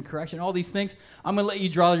doctrine and correction, all these things. I'm going to let you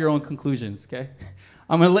draw your own conclusions, okay?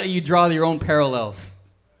 I'm going to let you draw your own parallels.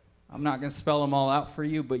 I'm not going to spell them all out for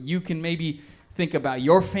you, but you can maybe think about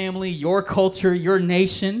your family, your culture, your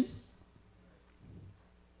nation.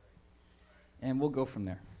 and we'll go from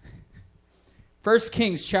there. 2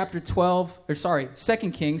 Kings chapter 12,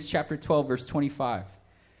 2 Kings chapter 12, verse 25.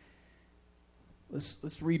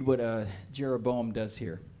 Let's read what Jeroboam does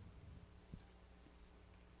here.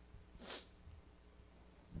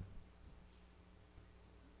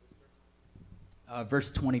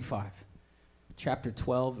 Verse 25, chapter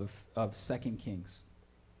 12 of 2 Kings.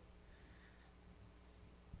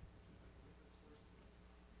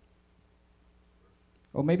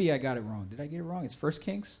 Oh, maybe I got it wrong. Did I get it wrong? It's 1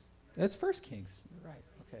 Kings? That's 1 Kings. You're right.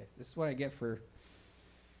 Okay. This is what I get for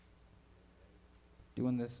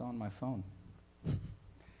doing this on my phone.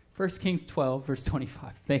 1 Kings 12, verse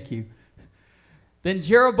 25. Thank you. Then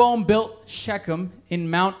Jeroboam built Shechem in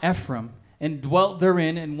Mount Ephraim and dwelt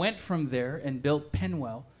therein, and went from there and built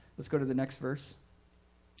Penuel. Let's go to the next verse.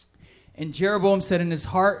 And Jeroboam said in his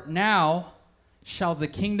heart, now shall the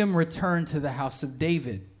kingdom return to the house of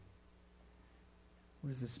David. What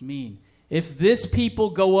does this mean? If this people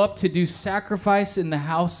go up to do sacrifice in the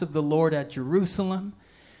house of the Lord at Jerusalem,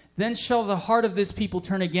 then shall the heart of this people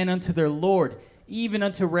turn again unto their Lord, even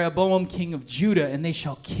unto Rehoboam king of Judah, and they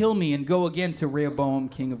shall kill me and go again to Rehoboam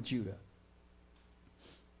king of Judah.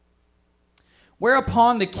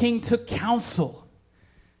 Whereupon the king took counsel.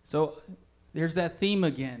 So there's that theme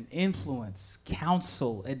again. Influence,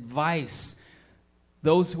 counsel, advice.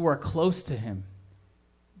 Those who are close to him.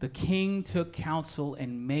 The king took counsel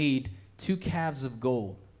and made 2 calves of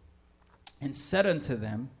gold. And said unto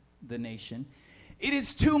them, the nation, it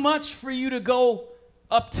is too much for you to go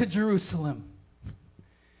up to Jerusalem.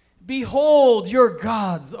 Behold your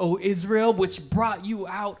gods, O Israel, which brought you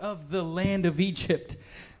out of the land of Egypt.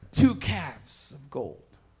 2 calves of gold.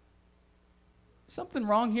 Something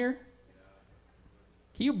wrong here?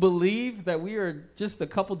 Can you believe that we are just a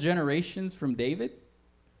couple generations from David?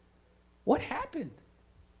 What happened?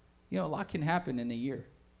 You know, a lot can happen in a year.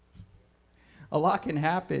 A lot can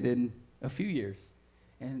happen in a few years.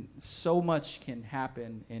 And so much can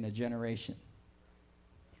happen in a generation.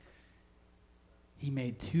 He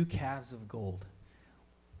made 2 calves of gold.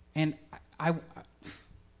 And I'm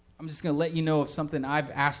just going to let you know of something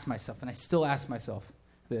I've asked myself, and I still ask myself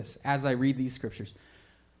this as I read these scriptures.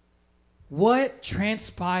 What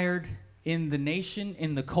transpired in the nation,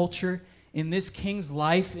 in the culture, in this king's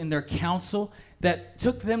life, in their council, that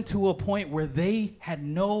took them to a point where they had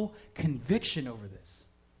no conviction over this?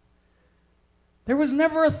 There was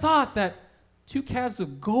never a thought that 2 calves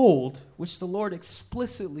of gold, which the Lord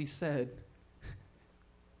explicitly said,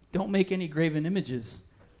 don't make any graven images.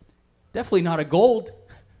 Definitely not a gold.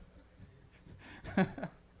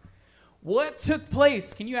 What took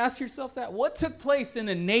place? Can you ask yourself that? What took place in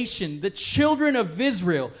a nation, the children of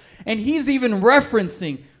Israel? And he's even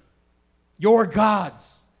referencing your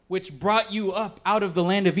gods, which brought you up out of the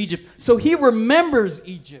land of Egypt. So he remembers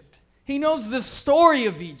Egypt. He knows the story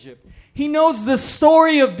of Egypt. He knows the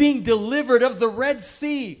story of being delivered, of the Red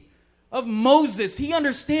Sea, of Moses. He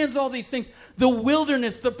understands all these things. The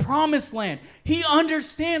wilderness, the promised land. He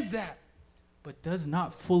understands that, but does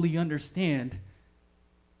not fully understand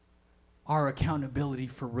our accountability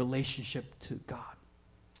for relationship to God,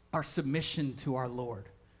 our submission to our Lord.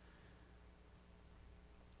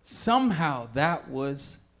 Somehow that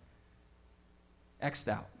was X'd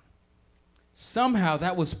out. Somehow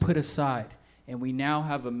that was put aside, and we now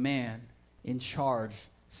have a man in charge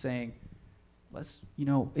saying,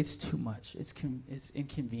 it's too much. It's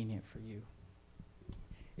inconvenient for you.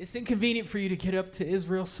 It's inconvenient for you to get up to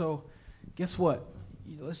Israel, so guess what?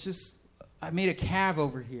 I made a calf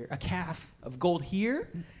over here, a calf of gold here,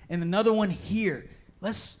 and another one here.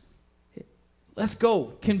 Let's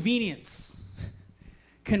go. Convenience.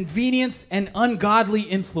 Convenience and ungodly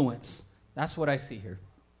influence. That's what I see here.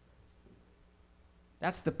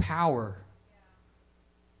 That's the power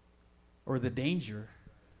or the danger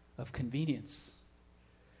of convenience.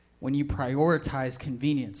 When you prioritize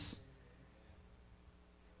convenience.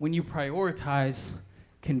 When you prioritize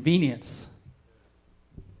convenience.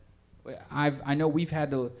 I know we've had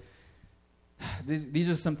to, these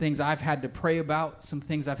are some things I've had to pray about, some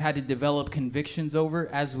things I've had to develop convictions over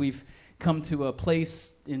as we've come to a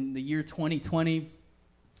place in the year 2020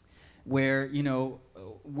 where,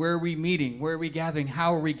 where are we meeting? Where are we gathering?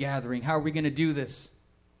 How are we gathering? How are we going to do this?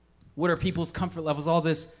 What are people's comfort levels? All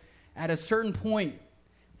this. At a certain point,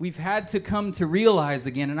 we've had to come to realize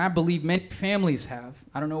again, and I believe many families have.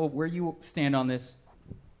 I don't know where you stand on this.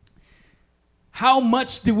 How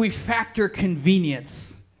much do we factor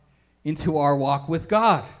convenience into our walk with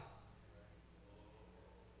God?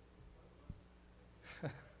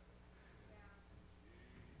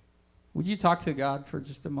 Would you talk to God for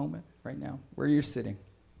just a moment right now, where you're sitting?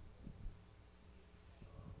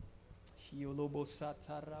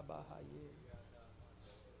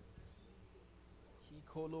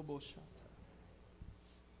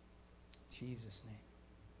 Jesus' name.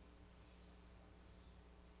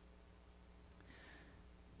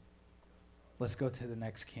 Let's go to the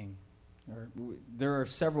next king. There are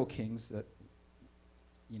several kings that,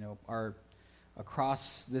 are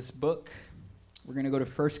across this book. We're going to go to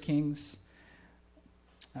 1 Kings.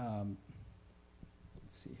 Let's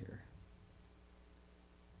see here.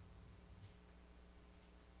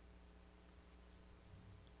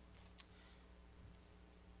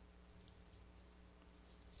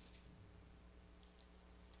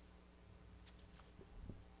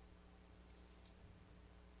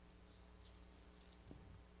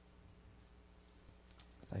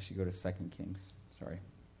 Let's actually go to 2 Kings. Sorry.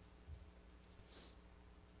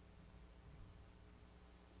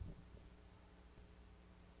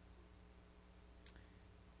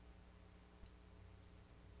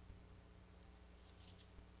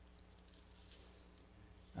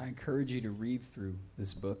 I encourage you to read through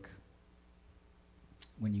this book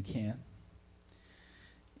when you can.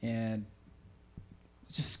 And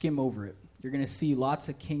just skim over it. You're going to see lots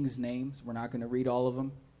of kings' names. We're not going to read all of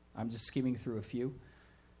them. I'm just skimming through a few.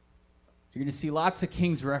 You're going to see lots of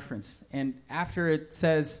kings referenced. And after it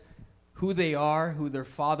says who they are, who their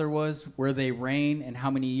father was, where they reign, and how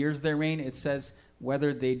many years they reign, it says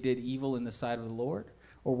whether they did evil in the sight of the Lord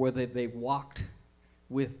or whether they walked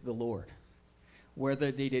with the Lord.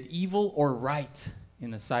 Whether they did evil or right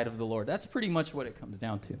in the sight of the Lord. That's pretty much what it comes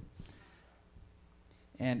down to.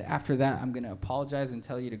 And after that, I'm going to apologize and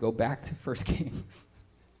tell you to go back to 1 Kings.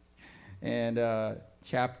 And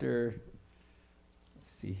chapter, let's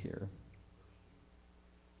see here.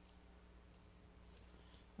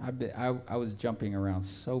 I was jumping around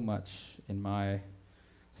so much in my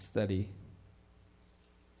study.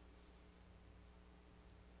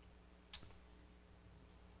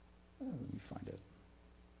 Let me find it.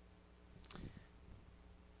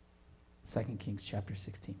 2 Kings chapter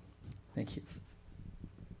 16. Thank you.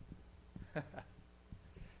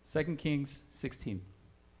 2 Kings 16.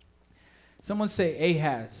 Someone say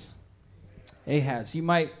Ahaz. Ahaz.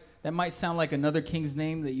 That might sound like another king's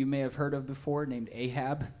name that you may have heard of before, named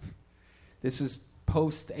Ahab. This is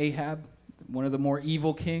post-Ahab, one of the more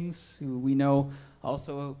evil kings who we know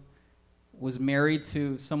also was married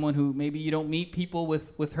to someone who maybe you don't meet people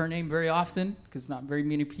with her name very often, because not very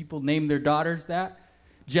many people name their daughters that.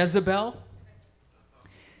 Jezebel.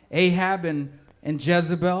 Ahab and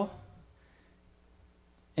Jezebel.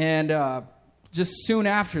 And just soon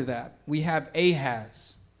after that, we have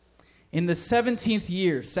Ahaz. In the 17th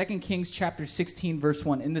year, 2 Kings chapter 16, verse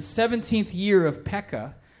 1, in the 17th year of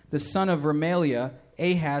Pekah, the son of Remaliah,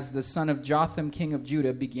 Ahaz, the son of Jotham, king of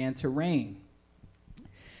Judah, began to reign.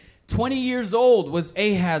 20 years old was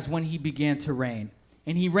Ahaz when he began to reign,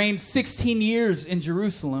 and he reigned 16 years in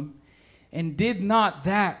Jerusalem, and did not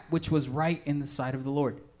that which was right in the sight of the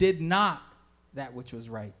Lord. Did not that which was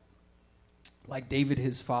right, like David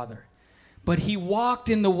his father. But he walked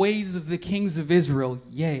in the ways of the kings of Israel,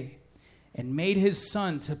 yea, and made his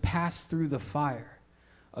son to pass through the fire,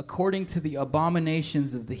 according to the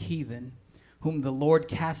abominations of the heathen, whom the Lord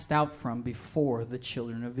cast out from before the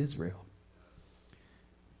children of Israel.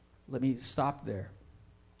 Let me stop there.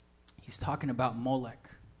 He's talking about Molech.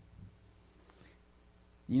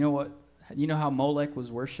 You know what? You know how Molech was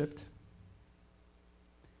worshipped?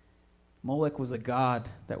 Molech was a god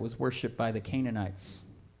that was worshipped by the Canaanites.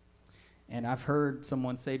 And I've heard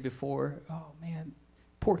someone say before, oh man,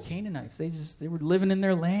 poor Canaanites. They were living in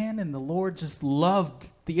their land, and the Lord just loved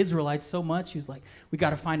the Israelites so much. He was like, we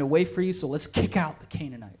got to find a way for you, so let's kick out the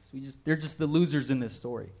Canaanites. They're just the losers in this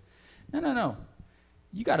story. No.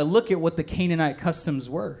 You got to look at what the Canaanite customs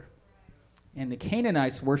were. And the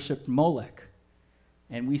Canaanites worshipped Molech.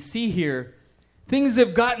 And we see here, things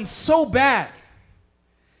have gotten so bad.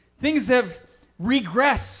 Things have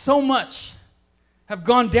regressed so much, have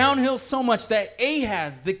gone downhill so much that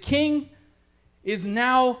Ahaz, the king, is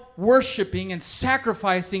now worshiping and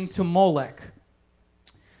sacrificing to Molech.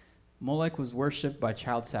 Molech was worshipped by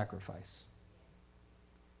child sacrifice.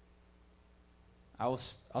 I'll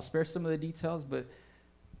spare some of the details, but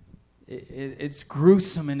it's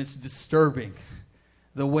gruesome and it's disturbing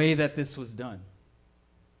the way that this was done.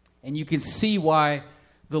 And you can see why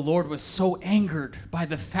the Lord was so angered by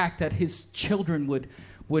the fact that his children would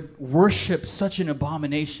worship such an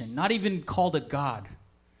abomination, not even called a god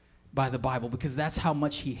by the Bible, because that's how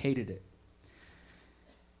much he hated it.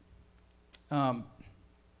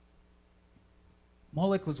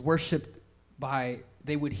 Molech was worshipped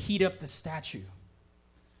they would heat up the statue,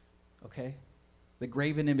 okay? The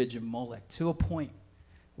graven image of Molech to a point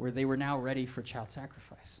where they were now ready for child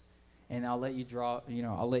sacrifice. And I'll let you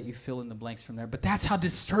I'll let you fill in the blanks from there. But that's how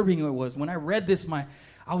disturbing it was. When I read this,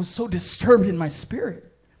 I was so disturbed in my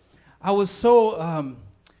spirit. I was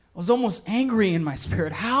almost angry in my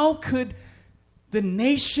spirit. How could the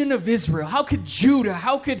nation of Israel, how could Judah,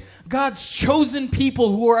 how could God's chosen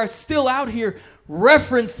people who are still out here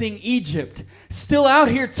referencing Egypt, still out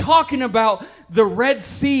here talking about the Red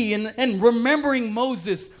Sea and remembering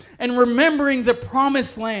Moses and remembering the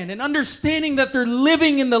promised land and understanding that they're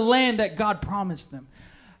living in the land that God promised them,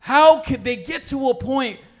 how could they get to a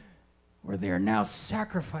point where they are now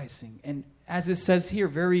sacrificing? And as it says here,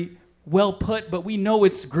 very well put, but we know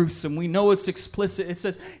it's gruesome. We know it's explicit. It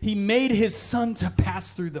says, he made his son to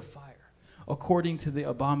pass through the fire according to the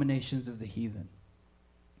abominations of the heathen.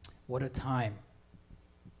 What a time.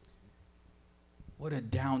 What a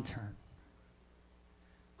downturn.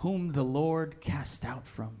 Whom the Lord cast out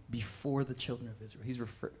from before the children of Israel. He's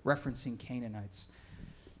referencing Canaanites.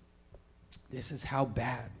 This is how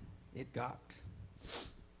bad it got.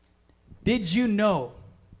 Did you know?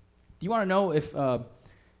 Do you want to know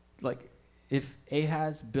if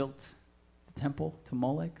Ahaz built the temple to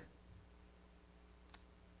Molech?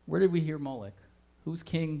 Where did we hear Molech? Who's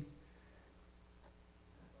king?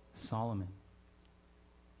 Solomon.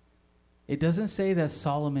 It doesn't say that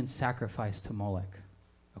Solomon sacrificed to Molech,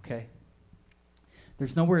 okay?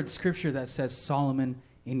 There's nowhere in Scripture that says Solomon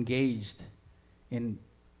engaged in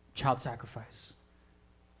child sacrifice,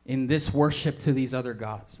 in this worship to these other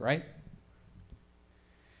gods, right?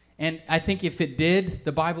 And I think if it did,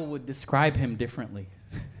 the Bible would describe him differently.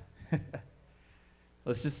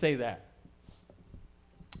 Let's just say that.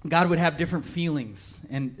 God would have different feelings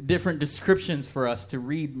and different descriptions for us to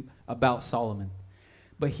read about Solomon.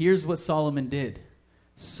 But here's what Solomon did.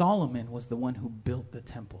 Solomon was the one who built the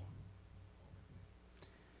temple.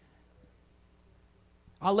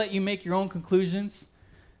 I'll let you make your own conclusions.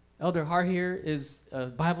 Elder Har here is a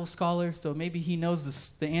Bible scholar, so maybe he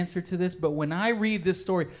knows the answer to this. But when I read this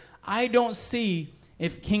story, I don't see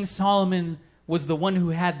if King Solomon was the one who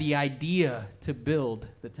had the idea to build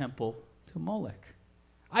the temple to Molech.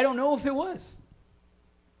 I don't know if it was.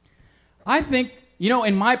 I think,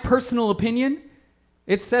 in my personal opinion,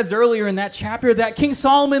 it says earlier in that chapter that King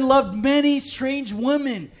Solomon loved many strange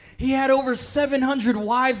women. He had over 700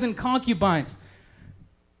 wives and concubines.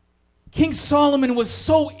 King Solomon was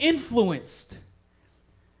so influenced,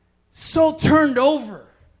 so turned over,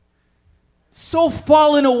 so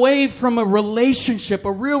fallen away from a relationship,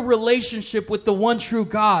 a real relationship with the one true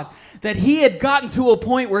God, that he had gotten to a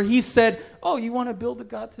point where he said, oh, you want to build a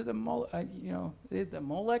god to the Molech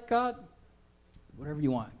god? Whatever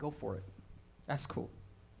you want, go for it. That's cool.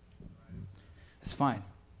 It's fine.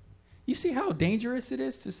 You see how dangerous it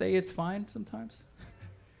is to say it's fine sometimes?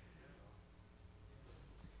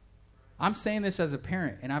 I'm saying this as a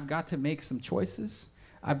parent, and I've got to make some choices.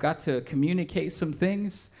 I've got to communicate some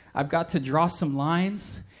things. I've got to draw some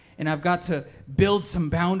lines, and I've got to build some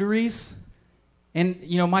boundaries. And,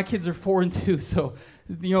 my kids are 4 and 2, so,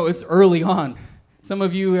 it's early on. Some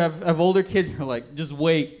of you have older kids, you're like, just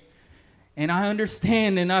wait. And I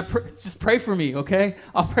understand, and just pray for me, okay?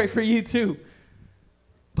 I'll pray for you too.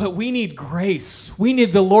 But we need grace. We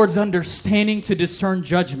need the Lord's understanding to discern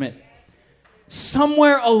judgment.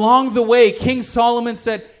 Somewhere along the way, King Solomon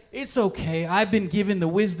said, it's okay. I've been given the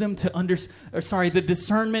wisdom the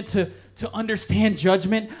discernment to understand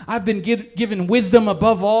judgment. I've been given wisdom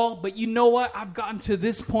above all. But you know what? I've gotten to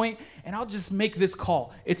this point, and I'll just make this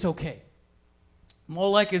call. It's okay.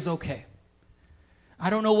 Molech is okay. I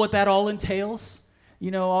don't know what that all entails.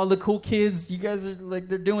 All the cool kids, you guys are like,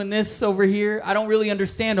 they're doing this over here. I don't really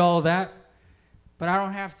understand all of that. But I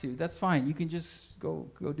don't have to. That's fine. You can just go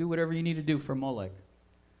do whatever you need to do for Molech.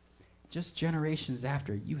 Just generations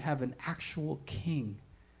after, you have an actual king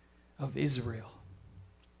of Israel.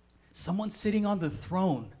 Someone sitting on the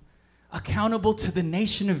throne, accountable to the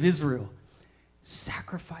nation of Israel,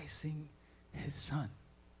 sacrificing his son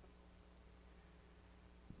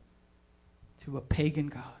to a pagan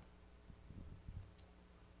god.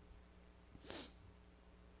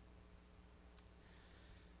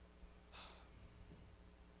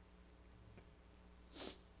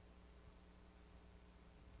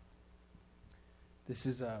 This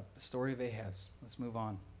is the story of Ahaz. Let's move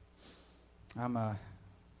on. I'm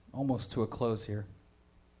almost to a close here.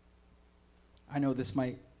 I know this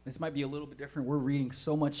might be a little bit different. We're reading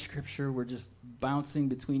so much scripture. We're just bouncing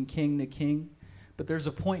between king to king. But there's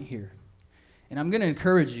a point here. And I'm going to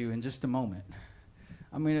encourage you in just a moment.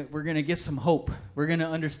 We're going to get some hope. We're going to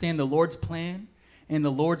understand the Lord's plan and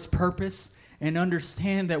the Lord's purpose and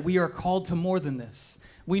understand that we are called to more than this.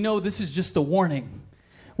 We know this is just a warning.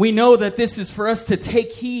 We know that this is for us to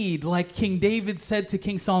take heed, like King David said to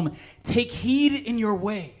King Solomon. Take heed in your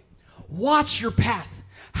way. Watch your path.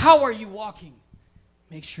 How are you walking?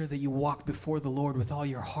 Make sure that you walk before the Lord with all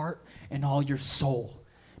your heart and all your soul.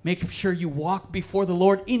 Make sure you walk before the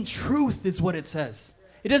Lord in truth is what it says.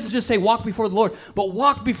 It doesn't just say walk before the Lord, but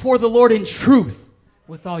walk before the Lord in truth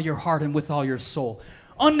with all your heart and with all your soul.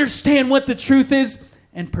 Understand what the truth is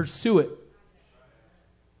and pursue it.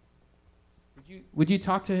 Would you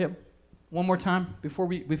talk to him one more time before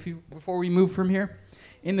we move from here?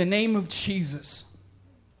 In the name of Jesus.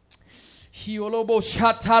 In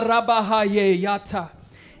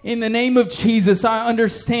the name of Jesus, I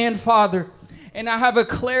understand, Father, and I have a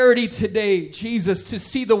clarity today, Jesus, to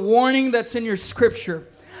see the warning that's in your scripture.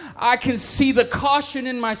 I can see the caution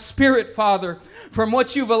in my spirit, Father, from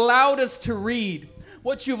what you've allowed us to read,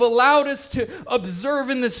 what you've allowed us to observe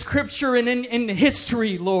in the scripture and in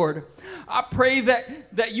history, Lord. I pray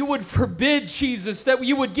that you would forbid, Jesus, that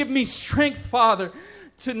you would give me strength, Father,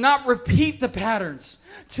 to not repeat the patterns,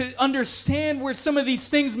 to understand where some of these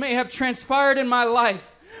things may have transpired in my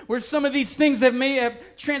life, where some of these things may have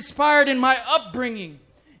transpired in my upbringing,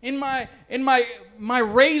 in my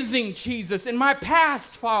raising, Jesus, in my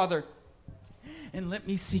past, Father. And let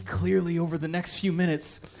me see clearly over the next few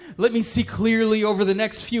minutes. Let me see clearly over the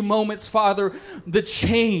next few moments, Father, the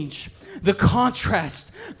change, the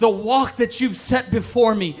contrast, the walk that you've set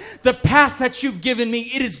before me, the path that you've given me.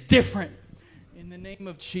 It is different. In the name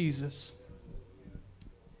of Jesus.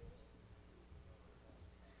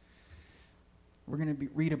 We're going to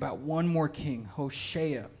read about one more king,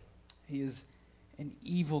 Hoshea. He is an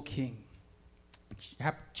evil king.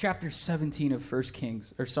 Chapter 17 of 2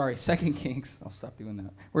 Kings. I'll stop doing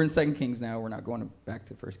that. We're in 2 Kings now. We're not going back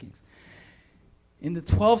to 1 Kings. In the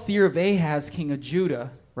 12th year of Ahaz, king of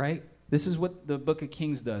Judah, right? This is what the book of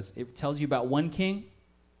Kings does. It tells you about one king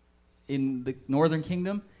in the northern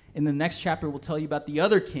kingdom. In the next chapter, we'll tell you about the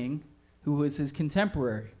other king who was his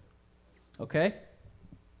contemporary. Okay?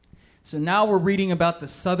 So now we're reading about the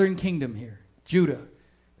southern kingdom here. Judah,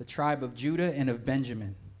 the tribe of Judah and of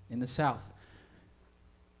Benjamin in the south.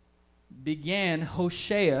 Began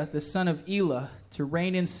Hoshea, the son of Elah, to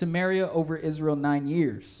reign in Samaria over Israel 9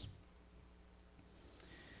 years.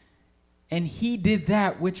 And he did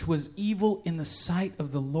that which was evil in the sight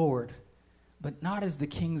of the Lord, but not as the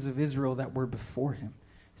kings of Israel that were before him.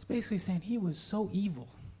 It's basically saying he was so evil.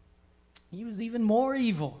 He was even more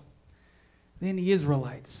evil than the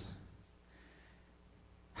Israelites.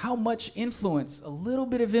 How much influence, a little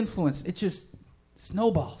bit of influence, it just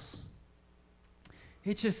snowballs.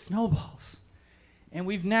 It just snowballs. And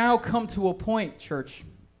we've now come to a point, church,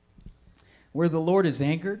 where the Lord is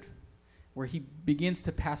angered, where he begins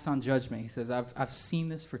to pass on judgment. He says, I've seen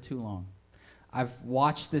this for too long. I've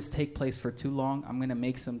watched this take place for too long. I'm going to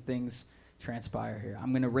make some things transpire here.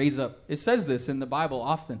 I'm going to raise up. It says this in the Bible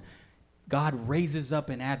often. God raises up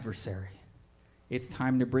an adversary. It's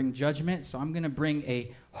time to bring judgment, so I'm going to bring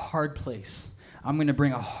a hard place. I'm going to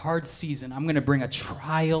bring a hard season. I'm going to bring a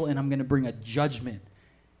trial, and I'm going to bring a judgment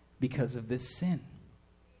because of this sin.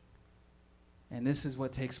 And this is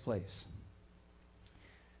what takes place.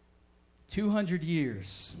 200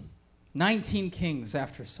 years, 19 kings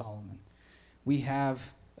after Solomon, we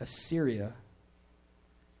have Assyria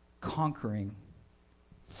conquering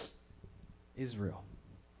Israel.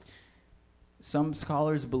 Some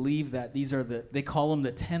scholars believe that these are they call them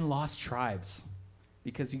the 10 lost tribes,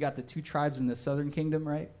 because you got the 2 tribes in the southern kingdom,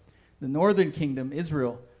 right? The northern kingdom,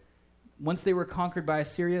 Israel, once they were conquered by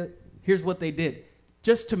Assyria, here's what they did.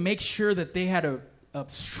 Just to make sure that they had a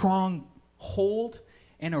strong hold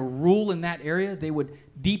and a rule in that area, they would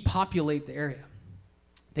depopulate the area.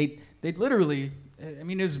 They'd literally, it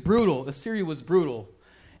was brutal. Assyria was brutal.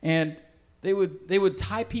 And they would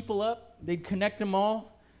tie people up. They'd connect them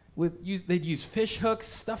all. They'd use fish hooks,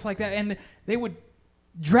 stuff like that. And they would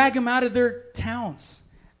drag them out of their towns,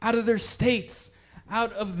 out of their states,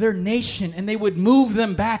 out of their nation. And they would move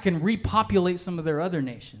them back and repopulate some of their other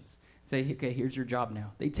nations. Say, okay, here's your job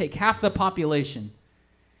now. They take half the population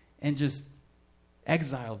and just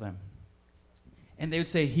exile them. And they would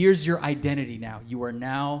say, here's your identity now. You are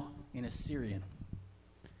now an Assyrian.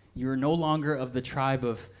 You are no longer of the tribe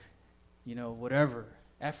of, whatever,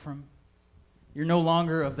 Ephraim. You're no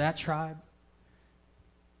longer of that tribe.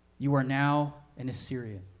 You are now an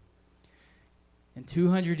Assyrian. And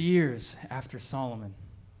 200 years after Solomon,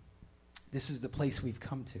 this is the place we've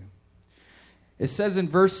come to. It says in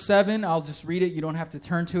verse 7, I'll just read it. You don't have to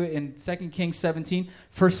turn to it. In 2 Kings 17,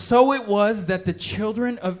 for so it was that the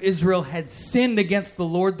children of Israel had sinned against the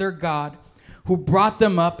Lord their God, who brought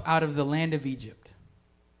them up out of the land of Egypt.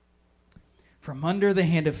 from under the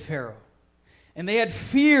hand of Pharaoh. And they had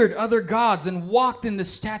feared other gods and walked in the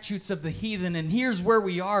statutes of the heathen. And here's where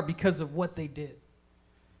we are because of what they did.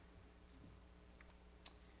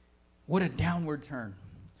 What a downward turn.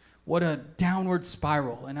 What a downward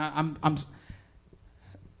spiral. And I'm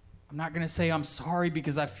not going to say I'm sorry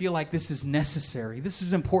because I feel like this is necessary. This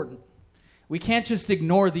is important. We can't just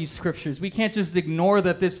ignore these scriptures. We can't just ignore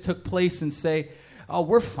that this took place and say, oh,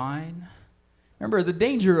 we're fine. Remember the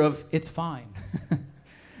danger of it's fine.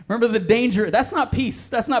 Remember the danger. That's not peace.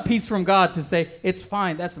 That's not peace from God to say it's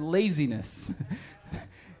fine. That's laziness.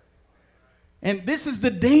 And this is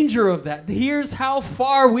the danger of that. Here's how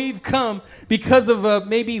far we've come because of a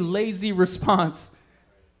maybe lazy response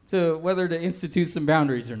to whether to institute some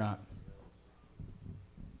boundaries or not.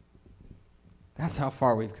 That's how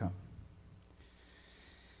far we've come.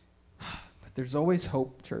 But there's always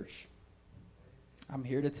hope, church. I'm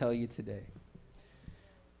here to tell you today.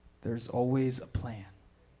 There's always a plan.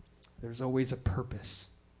 There's always a purpose.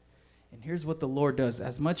 And here's what the Lord does.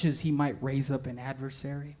 As much as he might raise up an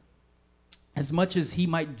adversary, as much as he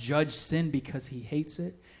might judge sin because he hates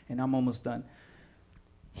it, and I'm almost done,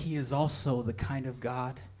 he is also the kind of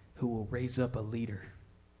God who will raise up a leader.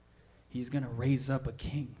 He's going to raise up a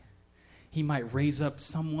king. He might raise up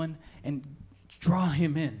someone and draw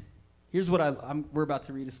him in. Here's what we're about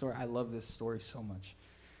to read a story. I love this story so much.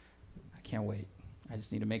 I can't wait. I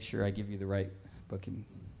just need to make sure I give you the right book in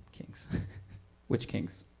Kings. Which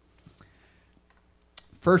Kings?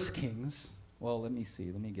 1 Kings. Well, let me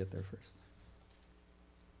see. Let me get there first.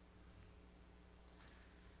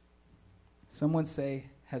 Someone say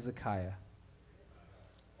Hezekiah.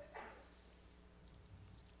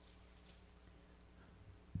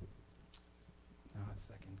 No, it's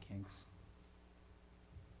 2 Kings.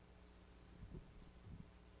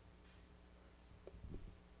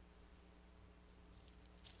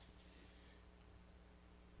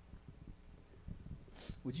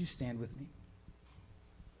 Would you stand with me?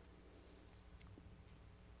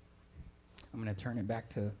 I'm going to turn it back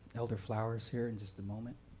to Elder Flowers here in just a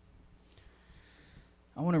moment.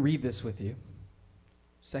 I want to read this with you.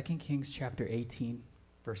 2 Kings chapter 18,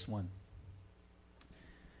 verse 1.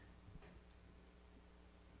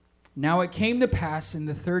 Now it came to pass in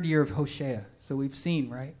the 3rd year of Hoshea. So we've seen,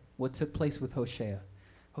 right, what took place with Hoshea.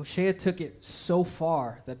 Hoshea took it so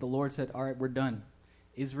far that the Lord said, all right, we're done.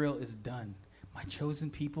 Israel is done. My chosen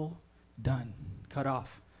people, done, cut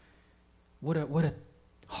off. What a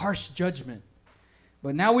harsh judgment.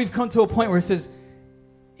 But now we've come to a point where it says,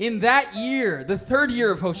 in that year, the 3rd year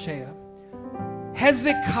of Hoshea,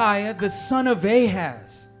 Hezekiah, the son of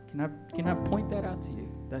Ahaz. Can I point that out to you?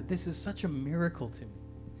 That this is such a miracle to me.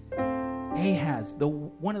 Ahaz,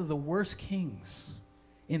 one of the worst kings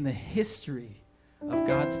in the history of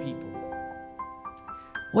God's people.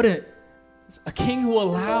 What a king who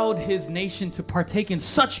allowed his nation to partake in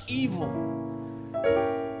such evil.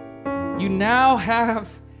 You now have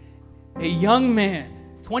a young man,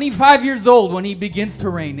 25 years old when he begins to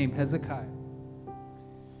reign, named Hezekiah.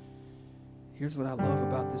 Here's what I love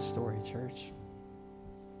about this story, church.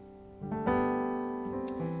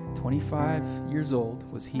 25 years old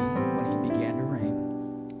was he when he began to reign.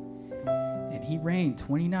 And he reigned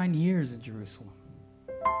 29 years in Jerusalem.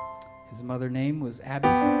 His mother's name was Abi,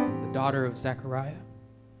 the daughter of Zechariah.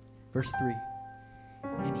 Verse 3.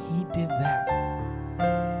 And he did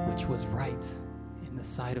that which was right in the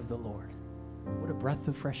sight of the Lord. What a breath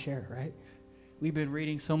of fresh air, right? We've been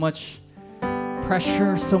reading so much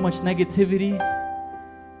pressure, so much negativity.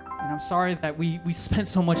 And I'm sorry that we spent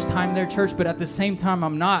so much time there, church, but at the same time,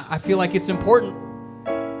 I'm not. I feel like it's important.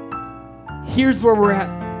 Here's where we're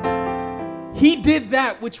at. He did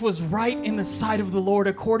that which was right in the sight of the Lord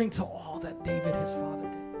according to all that David, his father,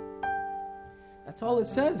 did. That's all it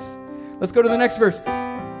says. Let's go to the next verse.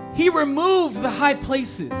 He removed the high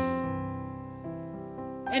places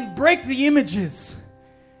and break the images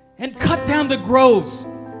and cut down the groves.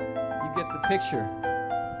 You get the picture.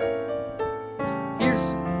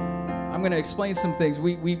 I'm going to explain some things.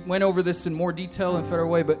 We went over this in more detail in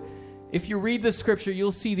Federal Way, but if you read the scripture,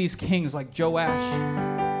 you'll see these kings like Joash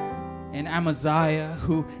and Amaziah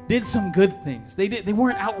who did some good things. They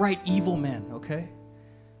weren't outright evil men, okay?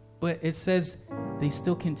 But it says they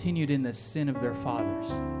still continued in the sin of their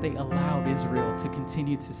fathers. They allowed Israel to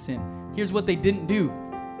continue to sin. Here's what they didn't do.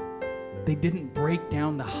 They didn't break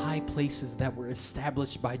down the high places that were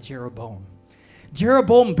established by Jeroboam.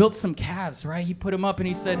 Jeroboam built some calves, right? He put them up and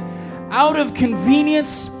he said, out of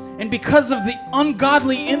convenience and because of the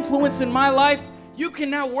ungodly influence in my life, you can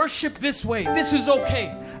now worship this way. This is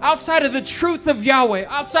okay. Outside of the truth of Yahweh,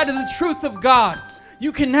 outside of the truth of God,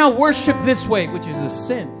 you can now worship this way, which is a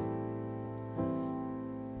sin.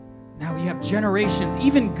 have generations,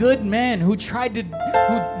 even good men who tried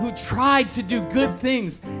to do good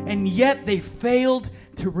things, and yet they failed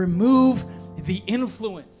to remove the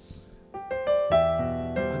influence.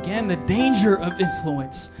 Again, the danger of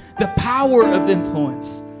influence, the power of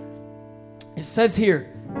influence. It says here,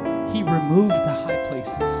 he removed the high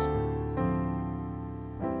places.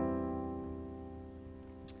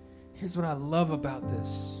 Here's what I love about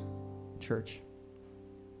this, church.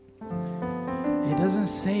 It doesn't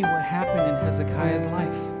say what happened in Hezekiah's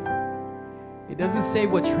life. It doesn't say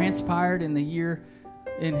what transpired in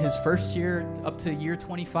his first year up to year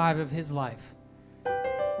 25 of his life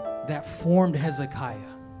that formed Hezekiah,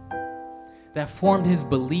 that formed his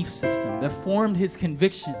belief system, that formed his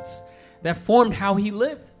convictions, that formed how he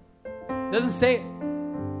lived. It doesn't say it.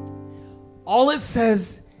 All it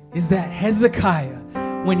says is that Hezekiah,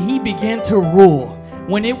 when he began to rule,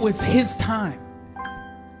 when it was his time,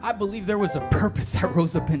 I believe there was a purpose that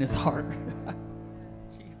rose up in his heart.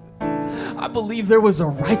 Jesus. I believe there was a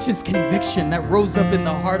righteous conviction that rose up in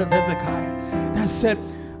the heart of Hezekiah that said,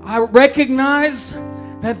 I recognize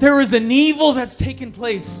that there is an evil that's taken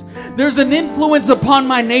place. There's an influence upon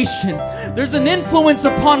my nation. There's an influence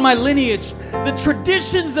upon my lineage. The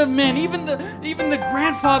traditions of men, even the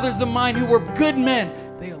grandfathers of mine who were good men,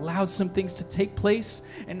 they allowed some things to take place.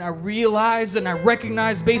 And I realize and I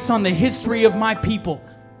recognize based on the history of my people,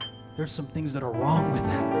 there's some things that are wrong with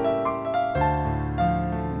that.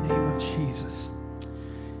 In the name of Jesus.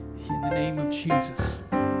 In the name of Jesus.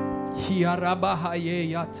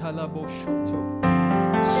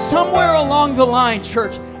 Somewhere along the line,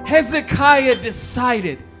 church, Hezekiah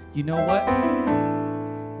decided, you know what?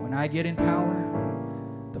 When I get in power,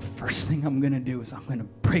 the first thing I'm going to do is I'm going to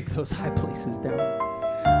break those high places down.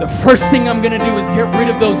 The first thing I'm going to do is get rid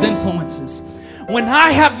of those influences. When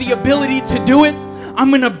I have the ability to do it, I'm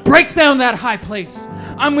going to break down that high place.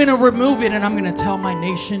 I'm going to remove it, and I'm going to tell my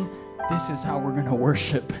nation, this is how we're going to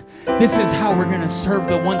worship. This is how we're going to serve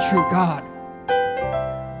the one true God.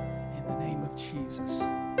 In the name of Jesus.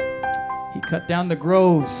 He cut down the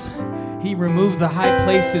groves. He removed the high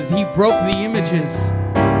places. He broke the images. In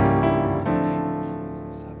the name of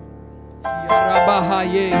Jesus.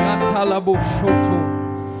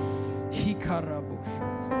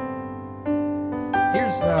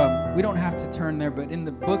 Here's, we don't have to turn there, but in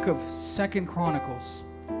the book of 2 Chronicles,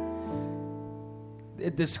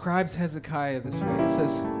 it describes Hezekiah this way. It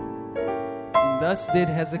says, and thus did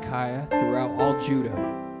Hezekiah throughout all Judah.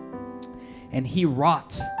 And he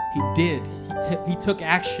wrought. He took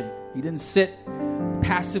action. He didn't sit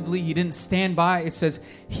passively. He didn't stand by. It says,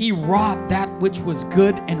 he wrought that which was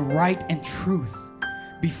good and right and truth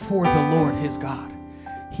before the Lord his God.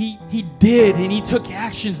 He did, and he took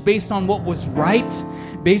actions based on what was right,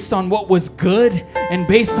 based on what was good, and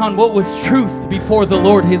based on what was truth before the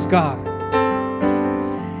Lord his God.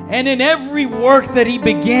 And in every work that he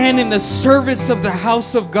began in the service of the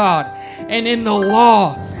house of God, and in the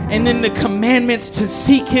law, and in the commandments to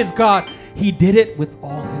seek his God, he did it with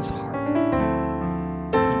all his heart.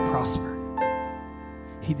 He prospered.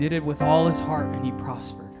 He did it with all his heart, and he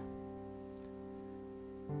prospered.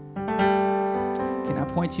 Can I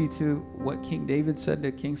point you to what King David said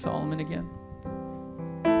to King Solomon again?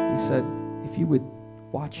 He said, if you would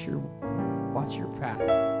watch your path,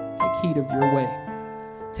 take heed of your way.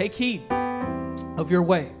 Take heed of your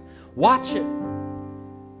way. Watch it.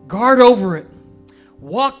 Guard over it.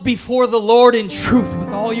 Walk before the Lord in truth with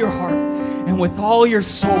all your heart and with all your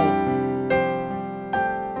soul.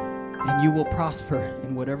 And you will prosper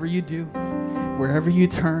in whatever you do, wherever you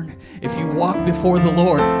turn, if you walk before the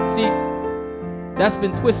Lord. See, that's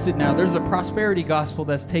been twisted now. There's a prosperity gospel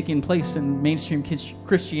that's taking place in mainstream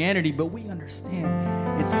Christianity, but we understand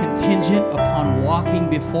it's contingent upon walking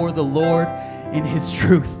before the Lord in his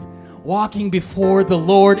truth. Walking before the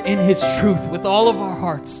Lord in his truth with all of our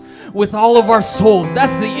hearts, with all of our souls.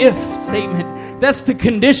 That's the if statement. That's the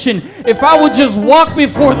condition. If I would just walk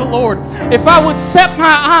before the Lord, if I would set my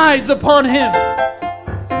eyes upon him.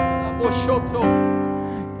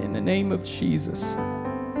 In the name of Jesus.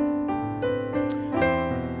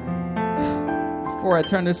 Before I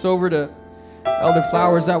turn this over to Elder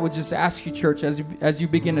Flowers, I would just ask you, church, as you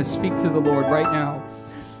begin to speak to the Lord right now,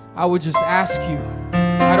 I would just ask you,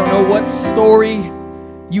 I don't know what story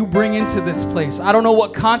you bring into this place. I don't know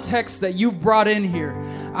what context that you've brought in here.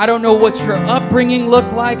 I don't know what your upbringing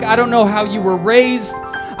looked like. I don't know how you were raised.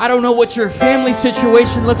 I don't know what your family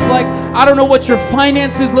situation looks like. I don't know what your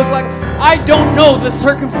finances look like. I don't know the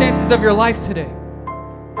circumstances of your life today.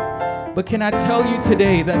 But can I tell you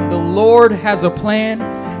today that the Lord has a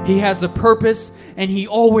plan, he has a purpose, and he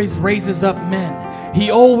always raises up men. He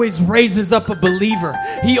always raises up a believer.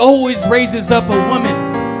 He always raises up a woman.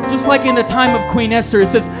 Just like in the time of Queen Esther, it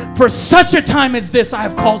says, for such a time as this, I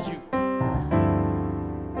have called you.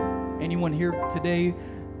 Anyone here today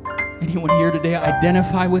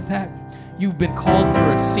identify with that? You've been called for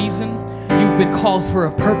a season. You've been called for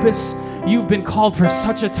a purpose. You've been called for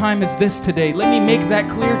such a time as this today. Let me make that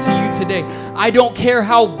clear to you today. I don't care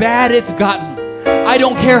how bad it's gotten. I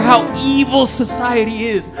don't care how evil society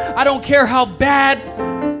is. I don't care how bad.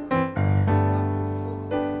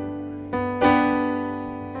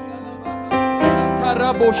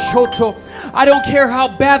 I don't care how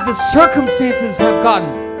bad the circumstances have gotten.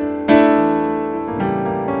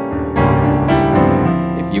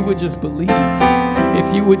 If you would just believe,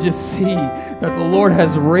 if you would just see that the Lord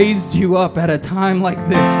has raised you up at a time like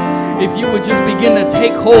this, if you would just begin to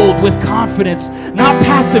take hold with confidence, not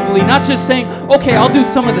passively, not just saying, okay, I'll do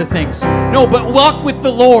some of the things. No, but walk with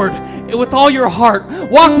the Lord with all your heart.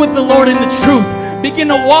 Walk with the Lord in the truth. Begin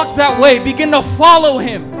to walk that way. Begin to follow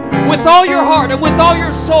Him with all your heart and with all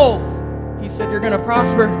your soul. He said, you're going to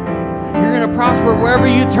prosper. You're going to prosper wherever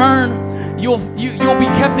you turn. You'll be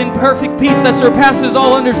kept in perfect peace that surpasses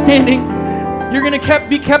all understanding. You're going to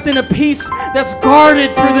be kept in a peace that's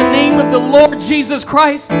guarded through the name of the Lord Jesus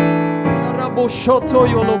Christ.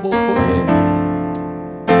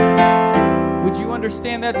 Would you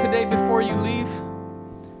understand that today before you leave?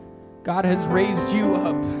 God has raised you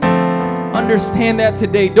up. Understand that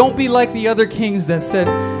today. Don't be like the other kings that said,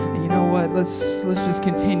 you know what, let's just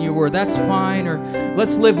continue, or that's fine, or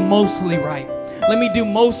let's live mostly right. Let me do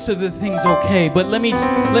most of the things okay, but let me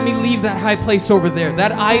leave that high place over there.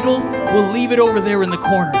 That idol, we'll leave it over there in the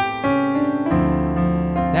corner.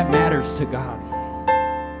 That matters to God.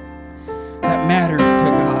 That matters to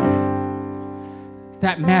God.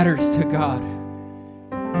 That matters to God.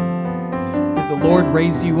 Did the Lord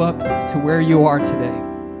raise you up to where you are today?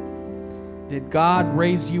 Did God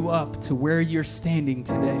raise you up to where you're standing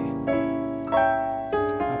today?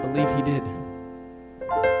 I believe He did.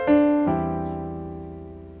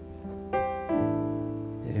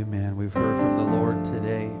 Amen. We've heard from the Lord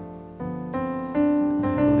today.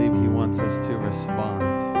 I believe He wants us to respond.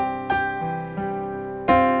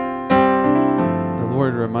 The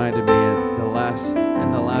Lord reminded me in the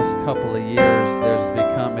last couple of years, there's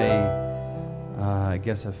become I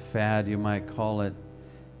guess a fad, you might call it,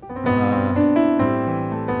 with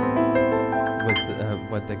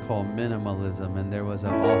what they call minimalism. And there was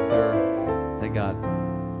an author that got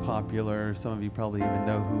popular. Some of you probably even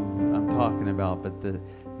know who I'm talking about, but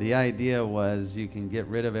the idea was you can get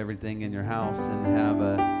rid of everything in your house and have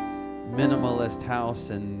a minimalist house,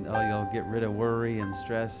 and you'll get rid of worry and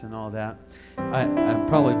stress and all that. I'm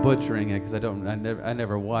probably butchering it because I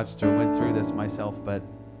never watched or went through this myself, but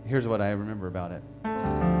here's what I remember about it.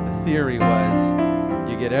 The theory was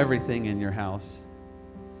you get everything in your house,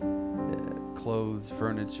 clothes,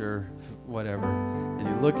 furniture, whatever, and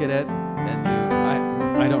you look at it, and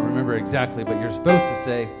I don't remember exactly, but you're supposed to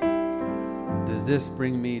say, does this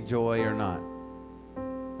bring me joy or not?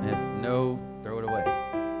 If no, throw it away.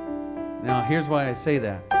 Now, here's why I say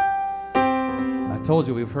that. I told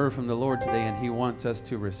you we've heard from the Lord today, and He wants us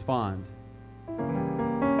to respond.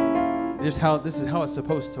 This is how it's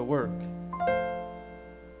supposed to work.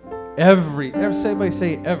 Everybody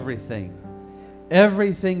say everything.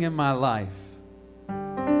 Everything in my life.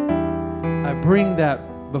 I bring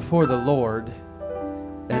that before the Lord,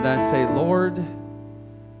 and I say, Lord,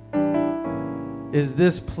 is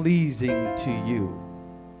this pleasing to you?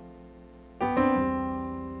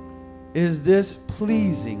 Is this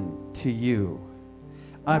pleasing to you?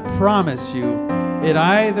 I promise you, it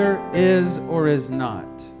either is or is not.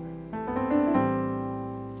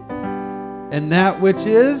 And that which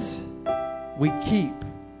is, we keep.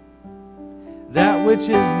 That which is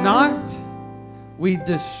not, we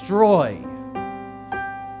destroy.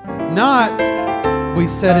 Not, we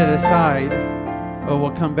set it aside. Oh,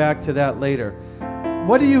 we'll come back to that later.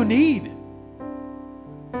 What do you need?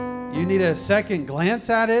 You need a second glance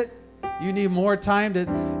at it? You need more time to...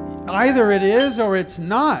 Either it is or it's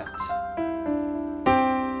not.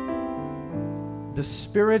 The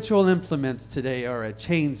spiritual implements today are a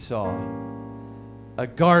chainsaw, a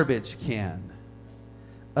garbage can,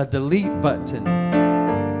 a delete button.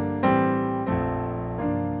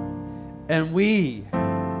 And we,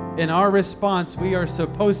 in our response, we are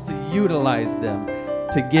supposed to utilize them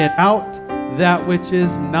to get out that which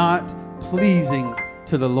is not pleasing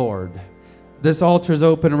to the Lord. This altar is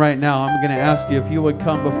open right now. I'm going to ask you if you would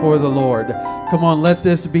come before the Lord. Come on, let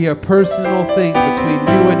this be a personal thing between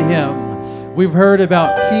you and Him. We've heard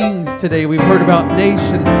about kings today. We've heard about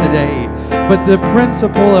nations today. but the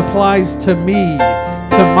principle applies to me,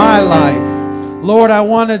 to my life. Lord, I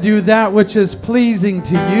want to do that which is pleasing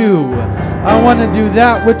to you. I want to do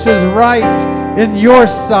that which is right in your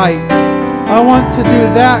sight. I want to do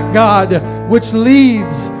that, God, which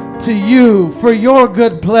leads to you for your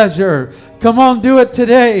good pleasure. Come on, do it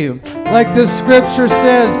today. Like the scripture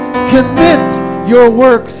says, commit your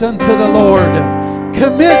works unto the Lord.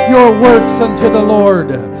 Commit your works unto the Lord.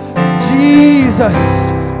 Jesus,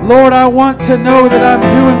 Lord, I want to know that I'm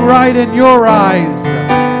doing right in your eyes.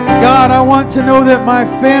 God, I want to know that my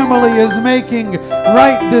family is making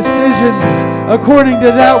right decisions according to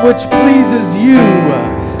that which pleases you.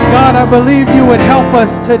 God, I believe you would help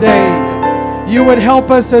us today. You would help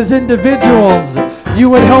us as individuals. You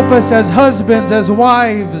would help us as husbands, as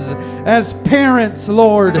wives, as parents,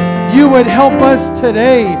 Lord. You would help us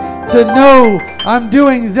today to know I'm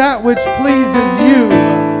doing that which pleases you.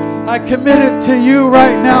 I commit it to you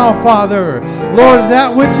right now, Father. Lord,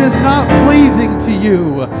 that which is not pleasing to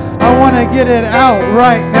you, I want to get it out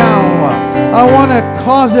right now. I want to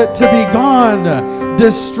cause it to be gone,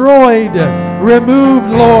 destroyed,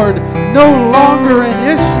 removed, Lord. No longer an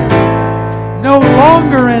issue. No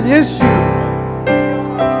longer an issue.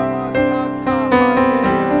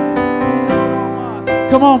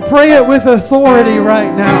 Come on, pray it with authority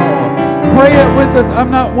right now. Pray it with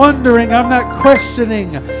I'm not wondering, I'm not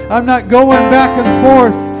questioning, I'm not going back and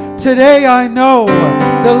forth. Today I know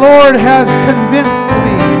the Lord has convinced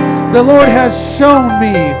me. The Lord has shown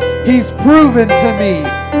me. He's proven to me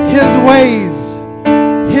His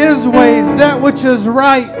ways, that which is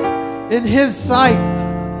right in His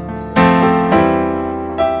sight.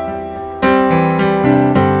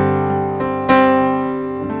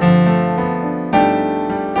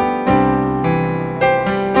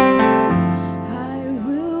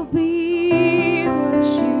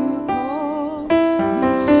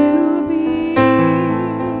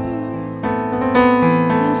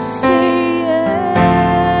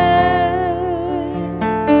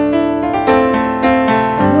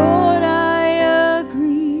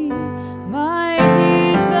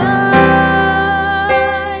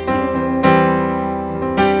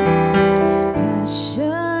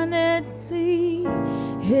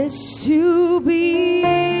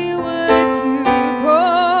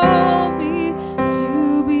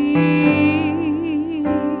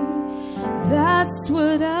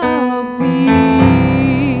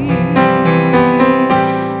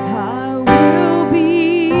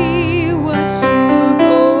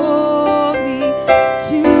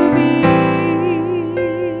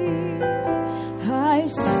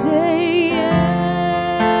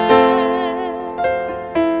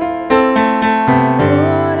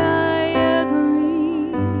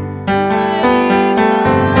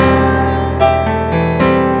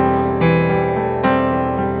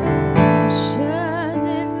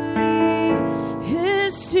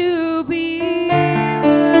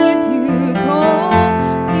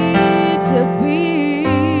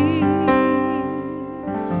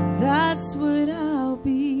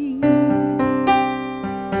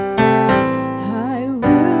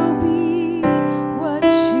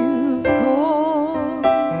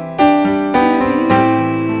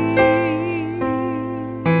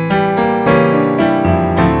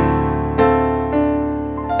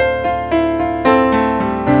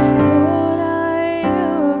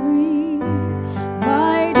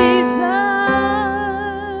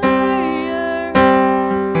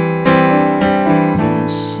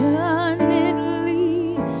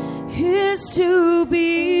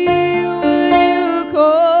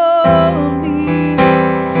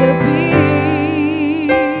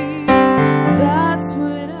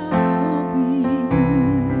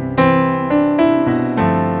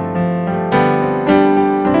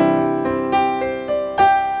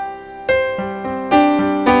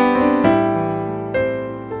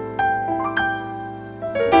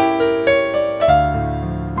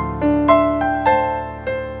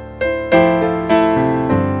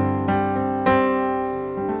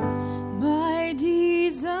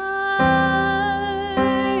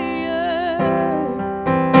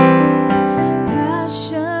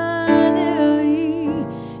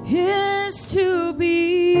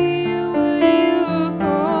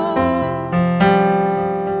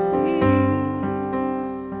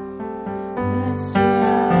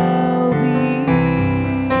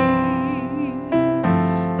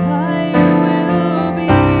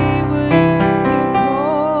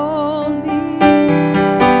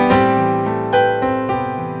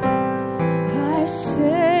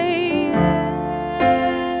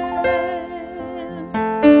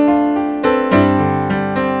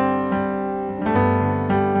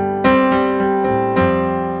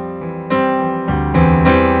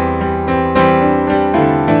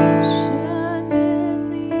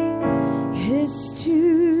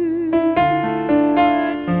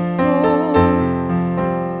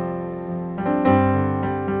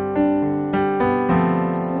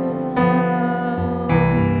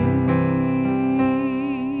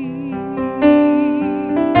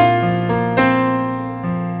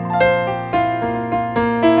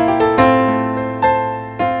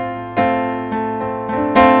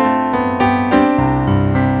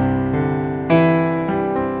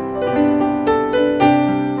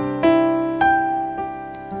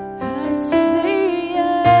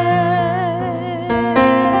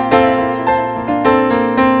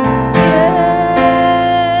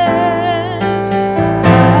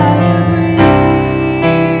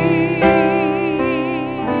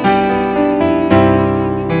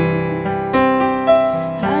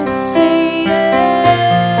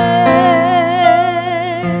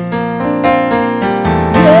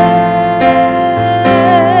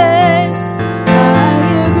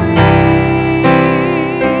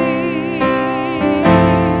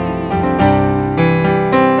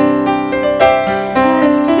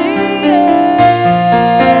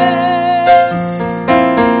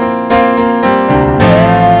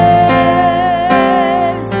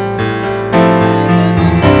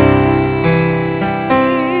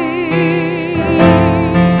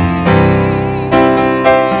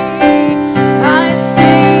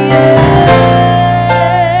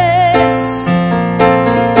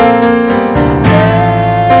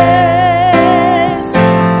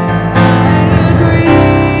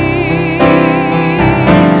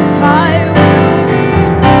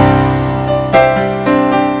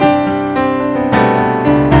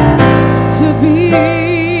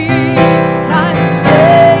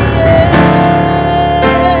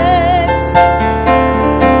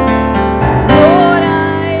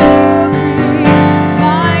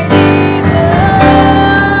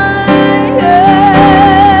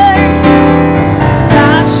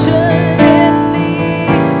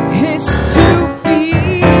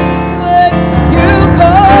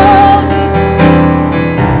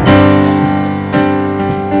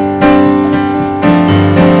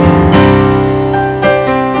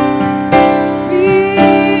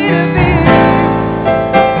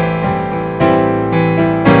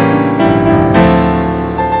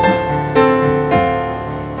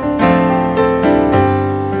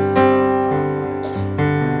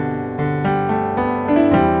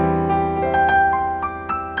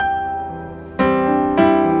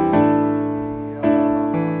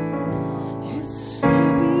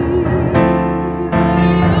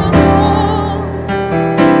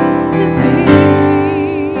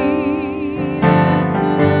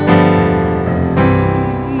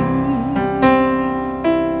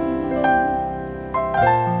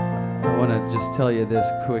 tell you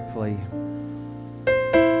this quickly.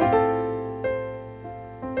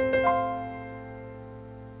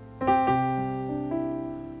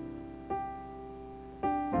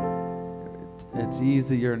 It's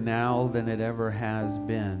easier now than it ever has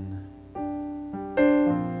been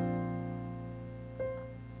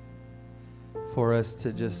for us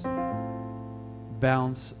to just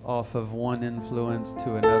bounce off of one influence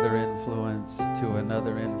to another influence to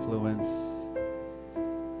another influence.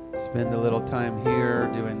 Spend a little time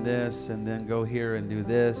here doing this, and then go here and do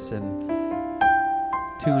this, and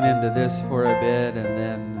tune into this for a bit, and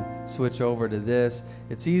then switch over to this.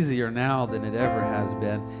 It's easier now than it ever has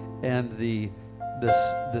been, and the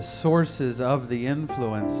sources of the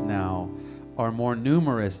influence now are more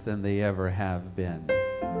numerous than they ever have been.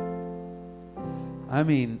 I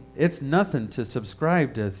mean, it's nothing to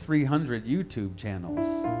subscribe to 300 YouTube channels.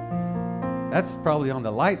 That's probably on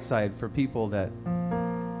the light side for people that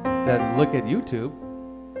look at YouTube.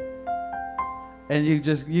 And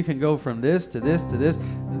you can go from this to this to this.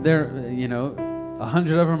 There,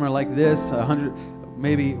 100 of them are like this, 100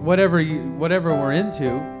 maybe whatever we're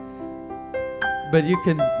into. But you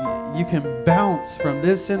can bounce from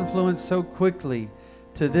this influence so quickly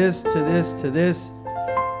to this, to this, to this,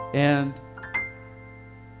 and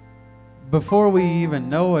before we even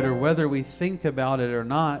know it, or whether we think about it or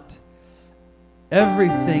not,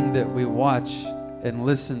 everything that we watch and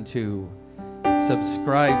listen to,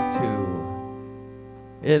 subscribe to,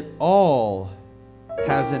 it all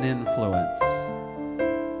has an influence.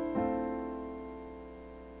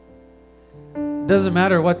 Doesn't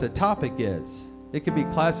matter what the topic is. It could be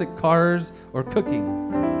classic cars or cooking.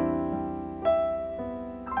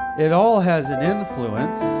 It all has an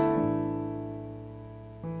influence.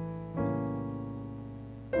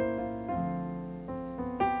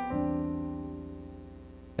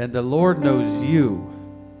 And the Lord knows you.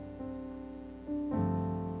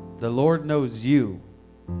 The Lord knows you.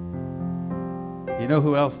 You know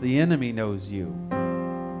who else? The enemy knows you.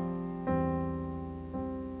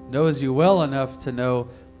 Knows you well enough to know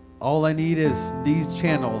all I need is these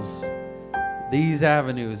channels, these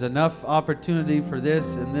avenues, enough opportunity for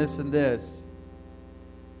this and this and this.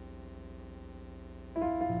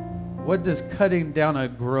 What does cutting down a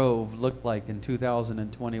grove look like in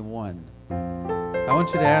 2021? I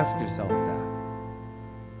want you to ask yourself that.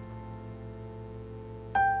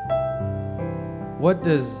 What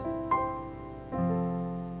does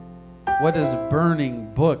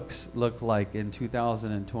burning books look like in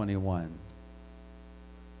 2021?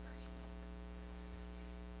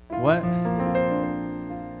 What?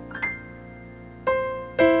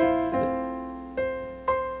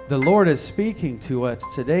 The Lord is speaking to us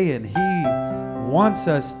today, and He wants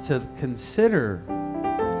us to consider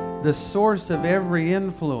the source of every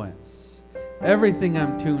influence, everything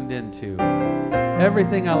I'm tuned into,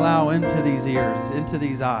 everything I allow into these ears, into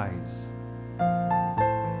these eyes.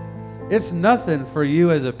 It's nothing for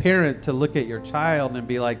you as a parent to look at your child and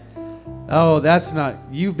be like, oh, that's not,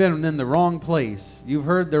 you've been in the wrong place. You've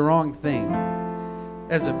heard the wrong thing.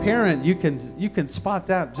 As a parent, you can spot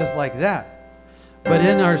that just like that. But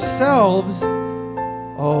in ourselves,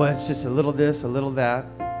 oh, it's just a little this, a little that.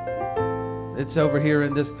 It's over here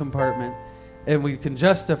in this compartment. And we can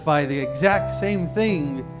justify the exact same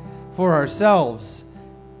thing for ourselves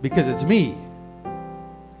because it's me.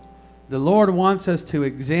 The Lord wants us to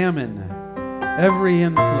examine every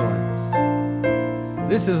influence.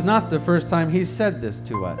 This is not the first time He said this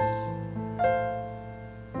to us.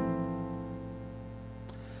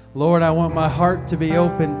 Lord, I want my heart to be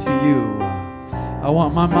open to You. I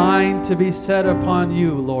want my mind to be set upon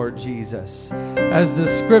You, Lord Jesus. As the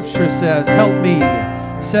scripture says, help me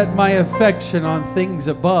set my affection on things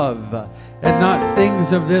above and not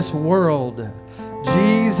things of this world.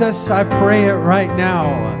 Jesus, I pray it right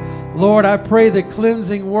now. Lord, I pray the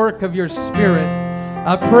cleansing work of Your Spirit.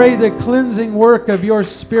 I pray the cleansing work of Your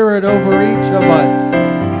Spirit over each of us.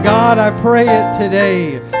 God, I pray it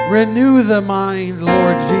today. Renew the mind,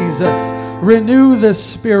 Lord Jesus. Renew the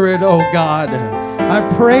spirit, oh God. I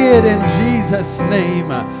pray it in Jesus'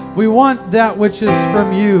 name. We want that which is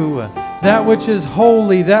from You, that which is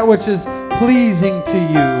holy, that which is pleasing to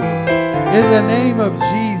You. In the name of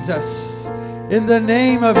Jesus. In the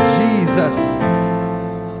name of Jesus.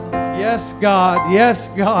 Yes, God. Yes,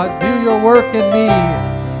 God. Do Your work in me.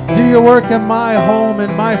 Do Your work in my home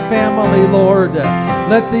and my family, Lord.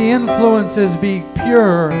 Let the influences be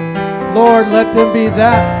pure. Lord, let them be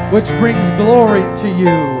that which brings glory to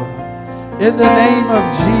You. In the name of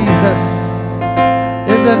Jesus.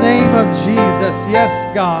 In the name of Jesus. Yes,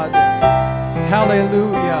 God.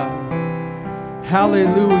 Hallelujah.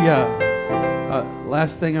 Hallelujah.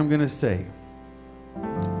 Last thing I'm going to say.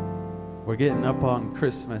 we're getting up on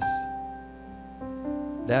Christmas.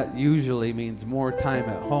 That usually means more time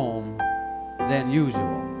at home than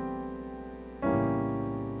usual.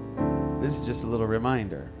 This is just a little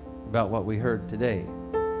reminder about what we heard today.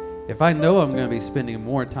 If I know I'm going to be spending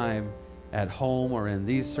more time at home or in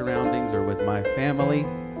these surroundings or with my family,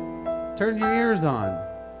 turn your ears on.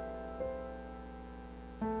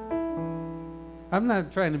 I'm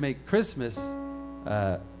not trying to make Christmas,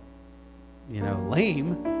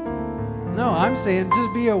 lame. No, I'm saying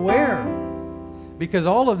just be aware, because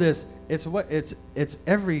all of this, it's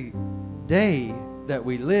every day that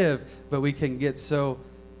we live, but we can get so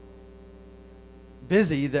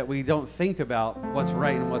busy that we don't think about what's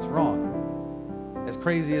right and what's wrong. As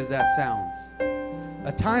crazy as that sounds.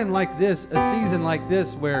 A time like this, a season like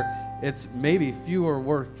this, where it's maybe fewer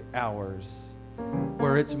work hours,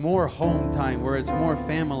 where it's more home time, where it's more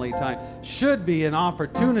family time, should be an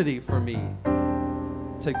opportunity for me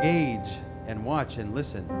to gauge and watch and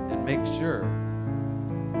listen and make sure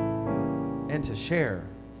and to share.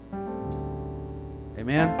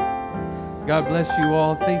 Amen. God bless you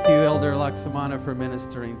all. Thank you, Elder Laksamana, for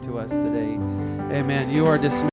ministering to us today. Amen. You are dismissed.